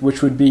 8th,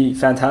 which would be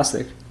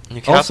fantastic.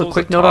 Newcastle's Also, a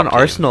quick note on top team.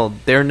 Arsenal.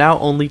 They're now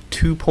only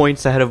 2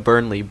 points ahead of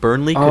Burnley.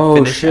 Burnley could Oh,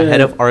 finish shit.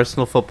 ahead of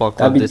Arsenal Football Club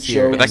That'd be this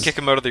year. Would that jokes. kick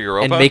him out of the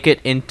Europa? And make it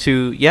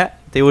into... Yeah,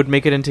 they would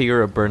make it into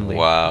Europe, Burnley.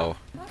 Wow.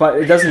 But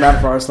it doesn't matter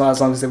for Arsenal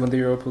as long as they win the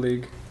Europa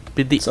League.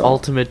 Be the So-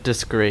 ultimate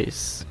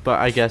disgrace. But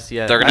I guess,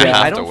 yeah. They're I gonna mean, I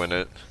have to don't- win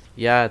it.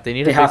 Yeah, they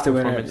need They a have big to win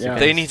it, performance yeah. against-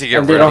 They need to get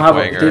And rid they don't of have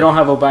Wenger. they don't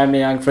have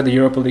Aubameyang for the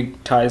Europa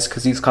League ties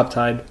because he's cup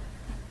tied.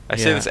 I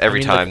say Yeah, this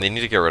every I mean, time. the- They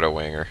need to get rid of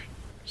Wenger.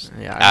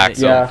 Yeah,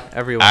 Axel. Yeah.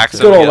 Everyone. Axel.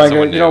 Good old he has Wenger.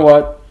 someone You know new.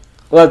 what?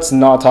 Let's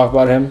not talk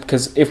about him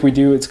because if we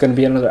do, it's going to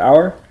be another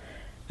hour.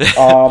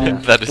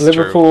 That is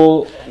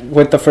Liverpool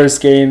with the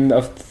first game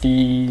of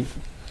the,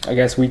 I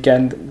guess,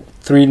 weekend,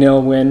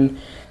 3-0 win.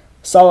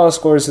 Salah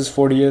scores his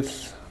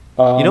 40th.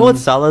 You know what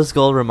Salah's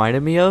goal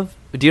reminded me of?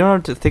 Do you know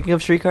what I'm thinking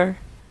of, Shrikar?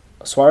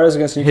 Suarez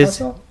against His-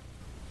 Newcastle?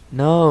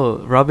 No,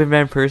 Robin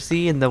Van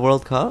Persie in the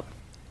World Cup.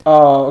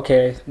 Oh,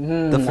 okay.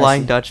 The I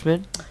Flying see.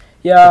 Dutchman. The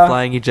Yeah.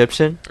 Flying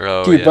Egyptian.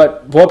 Oh, Dude, yeah.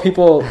 but what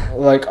people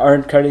like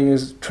aren't cutting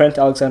is Trent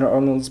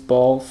Alexander-Arnold's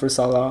ball for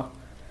Salah.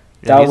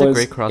 Yeah, That he's a was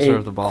great crosser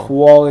of the ball.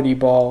 quality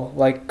ball.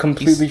 Like He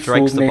completely strikes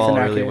fooled the Nathan ball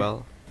Ake. really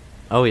well.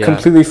 Oh yeah.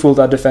 Completely fooled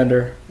that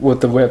defender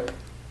with the whip.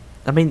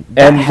 I mean,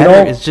 that And, you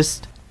header know- is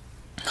just...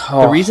 The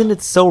Oh, reason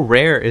it's so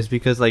rare is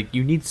because like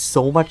you need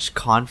so much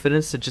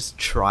confidence to just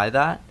try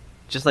that.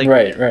 Just like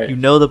right. you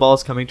know the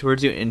ball's coming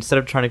towards you. Instead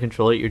of trying to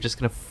control it, you're just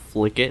gonna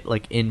flick it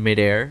like in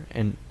midair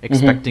and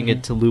expecting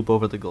it to loop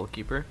over the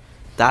goalkeeper.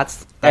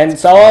 That's and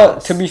Salah,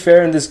 class. to be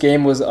fair, in this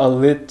game was a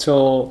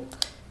little,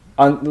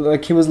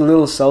 he was a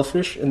little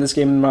selfish in this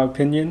game, in my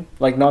opinion.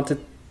 Like not to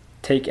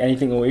take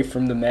anything away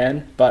from the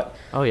man, but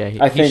Oh yeah, he,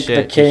 I he think should,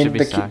 the he Kane, should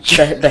be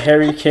sacked. the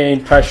Harry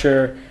Kane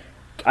pressure,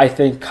 I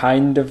think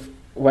kind of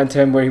went to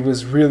him where he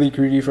was really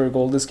greedy for a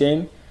goal this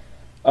game.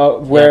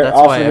 Where Yeah, that's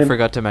often why I in,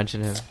 forgot to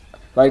mention him.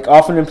 like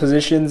often in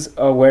positions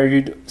where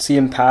you'd see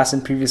him pass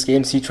in previous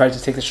games, he tried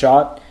to take the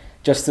shot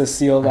just to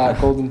seal that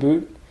golden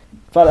boot.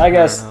 But I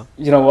guess know.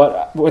 you know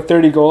what, with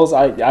 30 goals,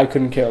 I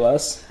couldn't care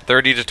less.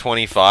 30 to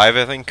 25,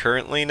 I think,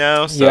 currently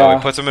now. So Yeah.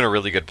 it puts him in a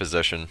really good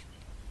position.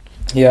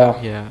 Yeah.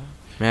 Yeah,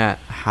 Matt,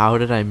 how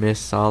did I miss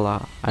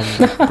Salah?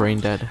 I'm brain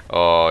dead.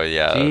 Oh,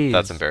 yeah. Jeez.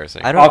 That's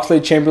embarrassing. I don't.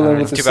 Oxlade Chamberlain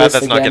with Too bad assists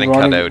that's not again, getting cut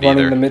running out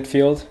either. the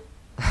midfield.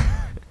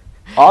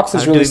 Ox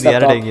has I'm really doing the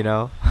stepped editing, up. you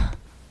know.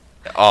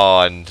 Oh,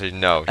 and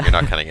no, you're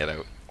not cutting it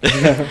out.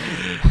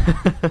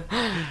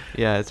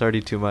 Yeah, it's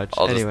already too much.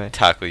 I'll Anyway, just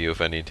tackle you if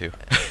I need to.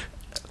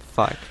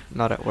 fuck,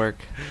 not at work.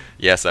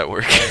 Yes, at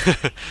work.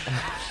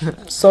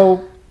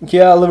 So,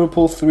 yeah,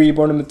 Liverpool 3,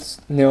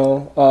 Bournemouth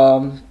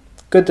 0.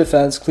 Good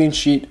defense, clean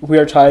sheet. We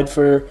are tied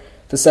for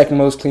the second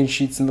most clean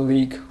sheets in the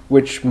league,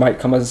 which might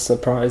come as a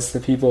surprise to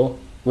people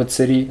with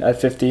City at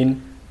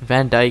 15.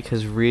 Van Dijk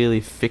has really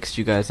fixed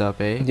you guys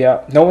up, eh?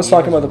 Yeah, no one's He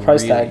talking has about the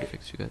price really tag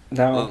fixed you guys.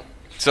 now. Well,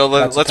 So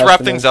That's a let's wrap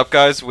testament. things up,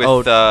 guys, with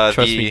trust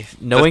the me.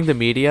 Knowing the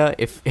media,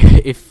 if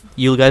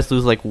you guys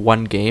lose like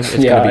one game, it's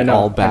Yeah, gonna I be know,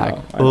 all I back.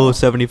 know, I know. Oh,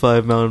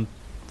 75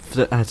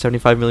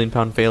 million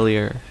pound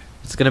failure.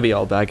 It's gonna be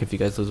all back if you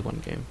guys lose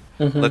one game.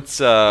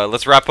 Mhm.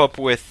 let's wrap up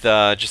with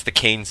just the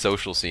Kane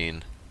social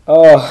scene.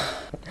 Oh,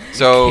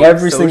 So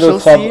every social single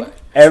club, scene?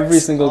 every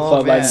single Oh,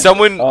 club. man.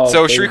 someone, Oh,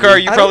 so baby.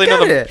 Shrikar, you I probably don't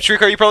know get it.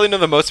 Shrikar, you probably know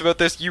the most about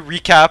this. You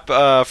recap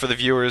for the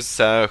viewers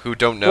who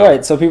don't know.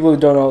 Right, so people who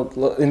don't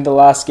know, in the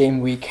last game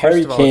week,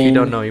 Harry First of all, if you Kane,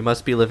 don't know, you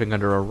must be living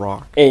under a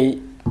rock. A,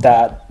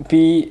 that,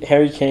 B,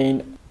 Harry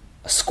Kane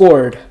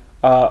scored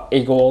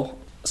a goal,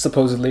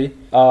 supposedly,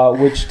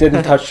 which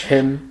didn't touch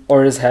him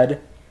or his head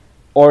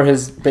or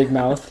his big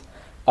mouth.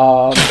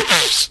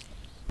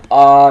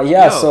 Yeah,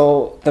 Yo.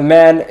 so the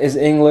man is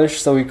English,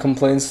 so he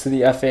complains to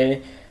the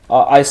FA.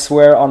 I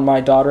swear on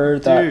my daughter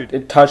that Dude.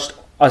 it touched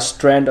a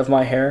strand of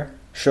my hair.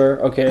 Sure,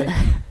 okay.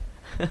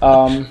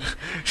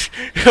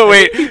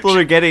 Wait, People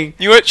are getting.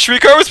 you know what?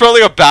 Shrikar was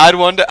probably a bad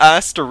one to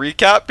ask to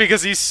recap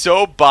because he's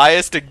so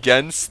biased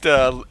against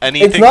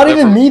anything. It's not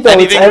even me though,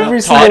 it's anything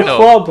every single Tottenham.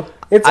 club.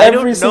 It's I every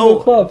don't single know.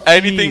 club.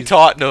 Anything Jeez.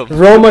 Tottenham.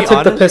 Roma be took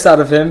the honest, piss out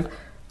of him.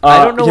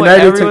 I don't know why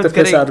United took the everyone's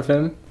piss getting- out of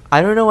him.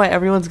 I don't know why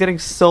everyone's getting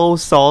so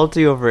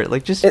salty over it.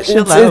 Like, just It- chill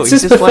it's- out. it's He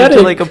just just wanted to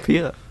pathetic. like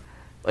appeal.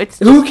 It's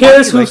Who just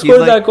cares funny, who like, he's scored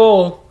like- that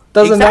goal?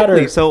 Doesn't exactly.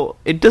 matter. So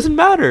it doesn't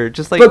matter.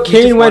 Just like. But he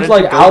just Kane went wanted to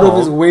like go out of home.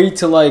 his way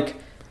to like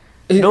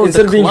No,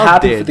 instead the of being club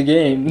happy did. for the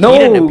game. He No,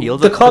 didn't appeal,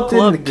 the the club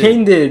club didn't. did.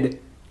 Kane did.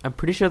 I'm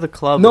pretty sure the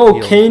club. No,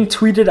 appealed. Kane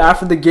tweeted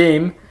after the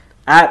game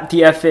at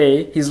the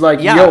FA. He's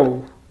like, Yeah.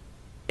 "Yo."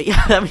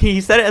 Yeah, I mean,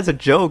 he said it as a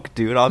joke,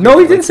 dude. No,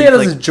 obviously. he didn't Like, say it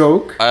he's as a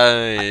joke.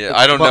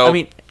 I don't Well, know. I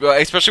mean-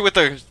 Especially with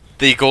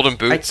the golden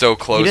boot so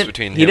close he didn't,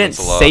 between he him and didn't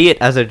Salah. say it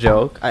as a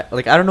joke. I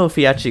don't know if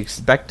he actually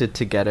expected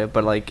to get it,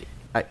 but like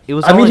it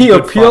was. I all mean, in he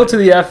good appealed to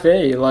fun. the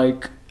FA.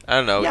 Like, I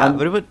don't know. Yeah,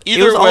 but it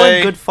either was all way-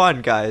 in good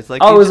fun, guys.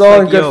 Like, oh, it he's was just all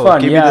like, in good "Yo,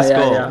 fun. Give me Yeah, this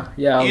goal."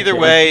 yeah. Either okay.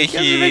 way, You guys are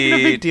making a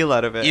he big deal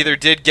out of it. either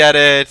did get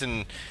it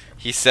and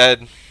he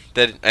said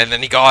that, and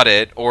then he got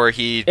it, or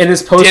he In his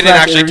didn't post-match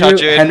actually interview,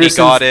 touch it and he Henderson's-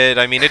 got it.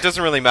 I mean, it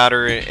doesn't really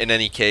matter in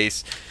any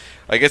case.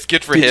 I guess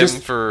good for Dude, him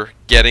just- for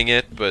getting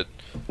it, but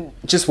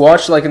Just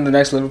watch like in the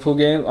next Liverpool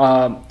game.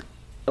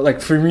 Like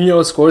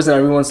Firmino scores and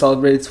everyone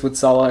celebrates with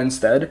Salah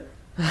instead.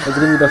 It's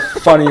gonna be the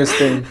funniest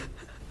thing.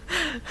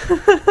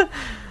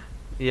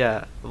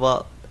 Yeah.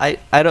 Well, I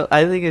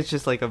think it's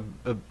just like a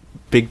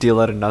big deal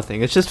out of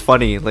nothing. It's just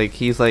funny. Like,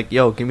 he's like,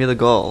 "Yo, give me the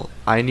goal.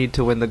 I need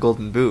to win the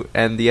golden boot."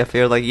 And the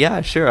FA are like,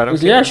 "Yeah, sure. I don't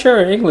care." Yeah,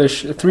 sure.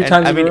 English three And,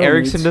 times. I in a mean, row,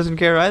 Ericsson mates. doesn't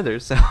care either.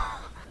 So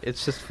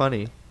it's just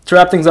funny. To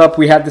wrap things up,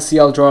 we had the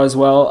CL draw as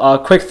well.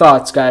 Quick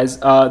thoughts, guys.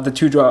 The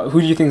two draw.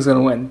 Who do you think is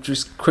gonna win?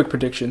 Just quick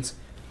predictions.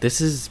 This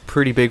is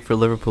pretty big for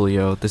Liverpool,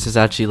 yo. This is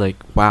actually like,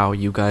 wow,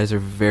 you guys are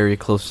very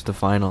close to the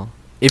final.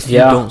 If you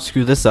Yeah. don't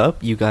screw this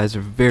up, you guys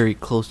are very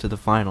close to the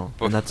final,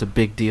 Both- and that's a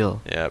big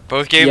deal. yeah,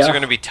 both games Yeah. are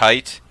going to be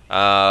tight.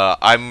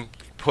 I'm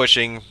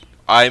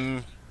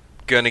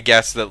going to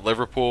guess that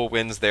Liverpool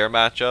wins their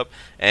matchup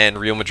and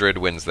Real Madrid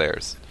wins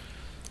theirs.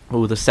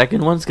 Oh, the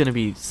second one's gonna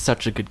be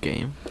such a good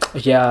game.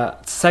 Yeah,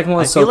 second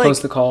one's I so feel close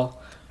like- to call.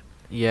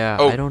 Yeah,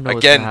 Oh, I don't know. what's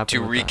again, gonna happen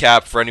to with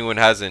that. recap for anyone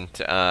who hasn't,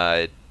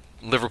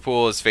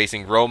 Liverpool is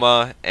facing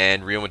Roma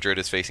and Real Madrid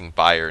is facing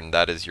Bayern.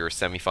 That is your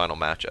semifinal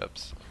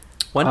matchups.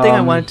 One thing I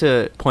Um, wanted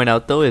to point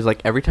out though is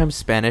like every time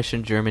Spanish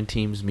and German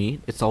teams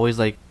meet, it's always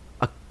like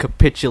a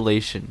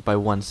capitulation by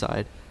one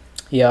side.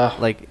 Yeah,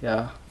 Like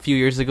yeah. a few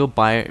years ago,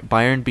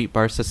 Bayern beat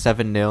Barca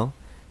 7-0,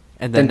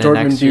 and Then then the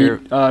Dortmund next year,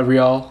 beat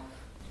Real.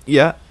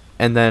 yeah,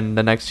 and then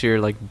the next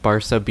year like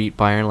Barca beat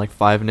Bayern like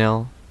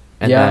 5-0,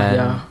 and Yeah, then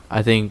yeah.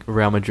 I think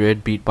Real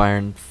Madrid beat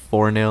Bayern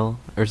 4-0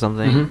 or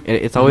something. Mhm.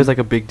 It's always Mhm. like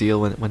a big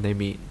deal when they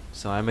meet.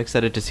 So I'm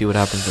excited to see what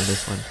happens in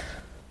this one.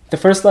 The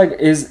first leg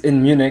is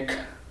in Munich,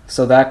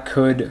 so that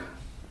could.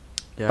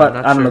 Yeah, but I'm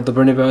not I don't sure. know.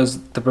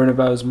 The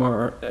Bernabeu is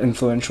more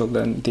influential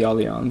than the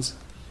Allianz.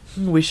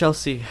 We shall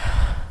see.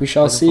 We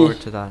shall Looking see. forward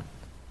to that.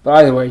 But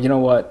either way, you know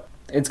what?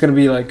 It's gonna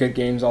be like good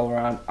games all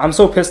around. I'm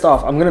so pissed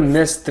off. I'm gonna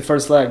miss the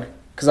first leg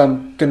because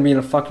I'm gonna be in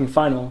a fucking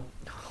final.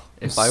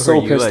 If I'm I were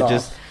so you,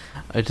 pissed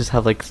I just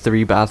have like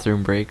 3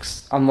 bathroom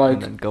breaks. I'm like,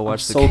 and then go I'm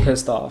watch the so game.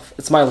 pissed off.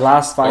 It's my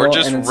last final, Or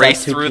just and it's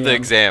race at 2 through the p.m.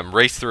 exam.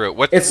 Race through it.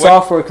 What? It's what-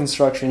 software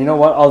construction. You know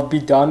what? I'll be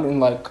done in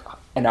like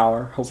an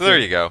hour. Hopefully. So there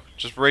you go.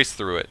 Just race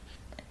through it.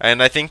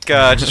 And I think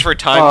just for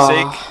time's Ah.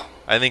 sake,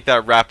 I think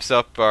that wraps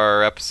up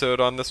our episode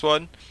on this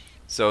one.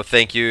 So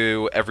thank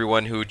you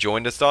everyone who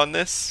joined us on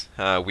this.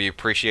 We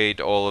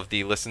appreciate all of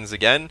the listens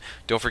again.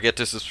 Don't forget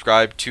to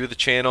subscribe to the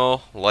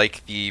channel,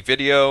 like the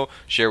video,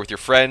 share with your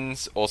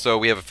friends. Also,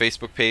 we have a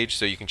Facebook page,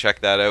 so you can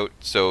check that out.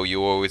 So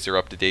you always are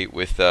up to date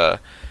with,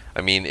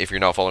 if you're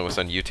not following us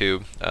on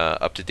YouTube,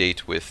 up to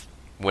date with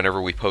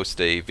whenever we post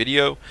a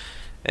video.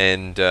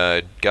 And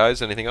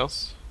guys, anything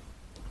else?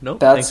 Nope.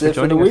 That's Thanks for it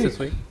for the joining us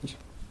week. this week.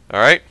 All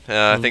right.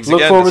 Thanks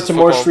Look again. forward This is to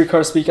more Football.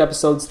 Streetcar Speak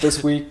episodes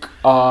this week.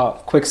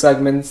 Quick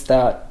segments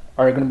that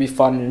are going to be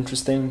fun and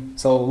interesting.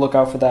 So look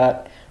out for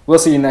that. We'll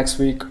see you next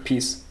week.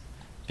 Peace.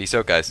 Peace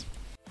out, guys.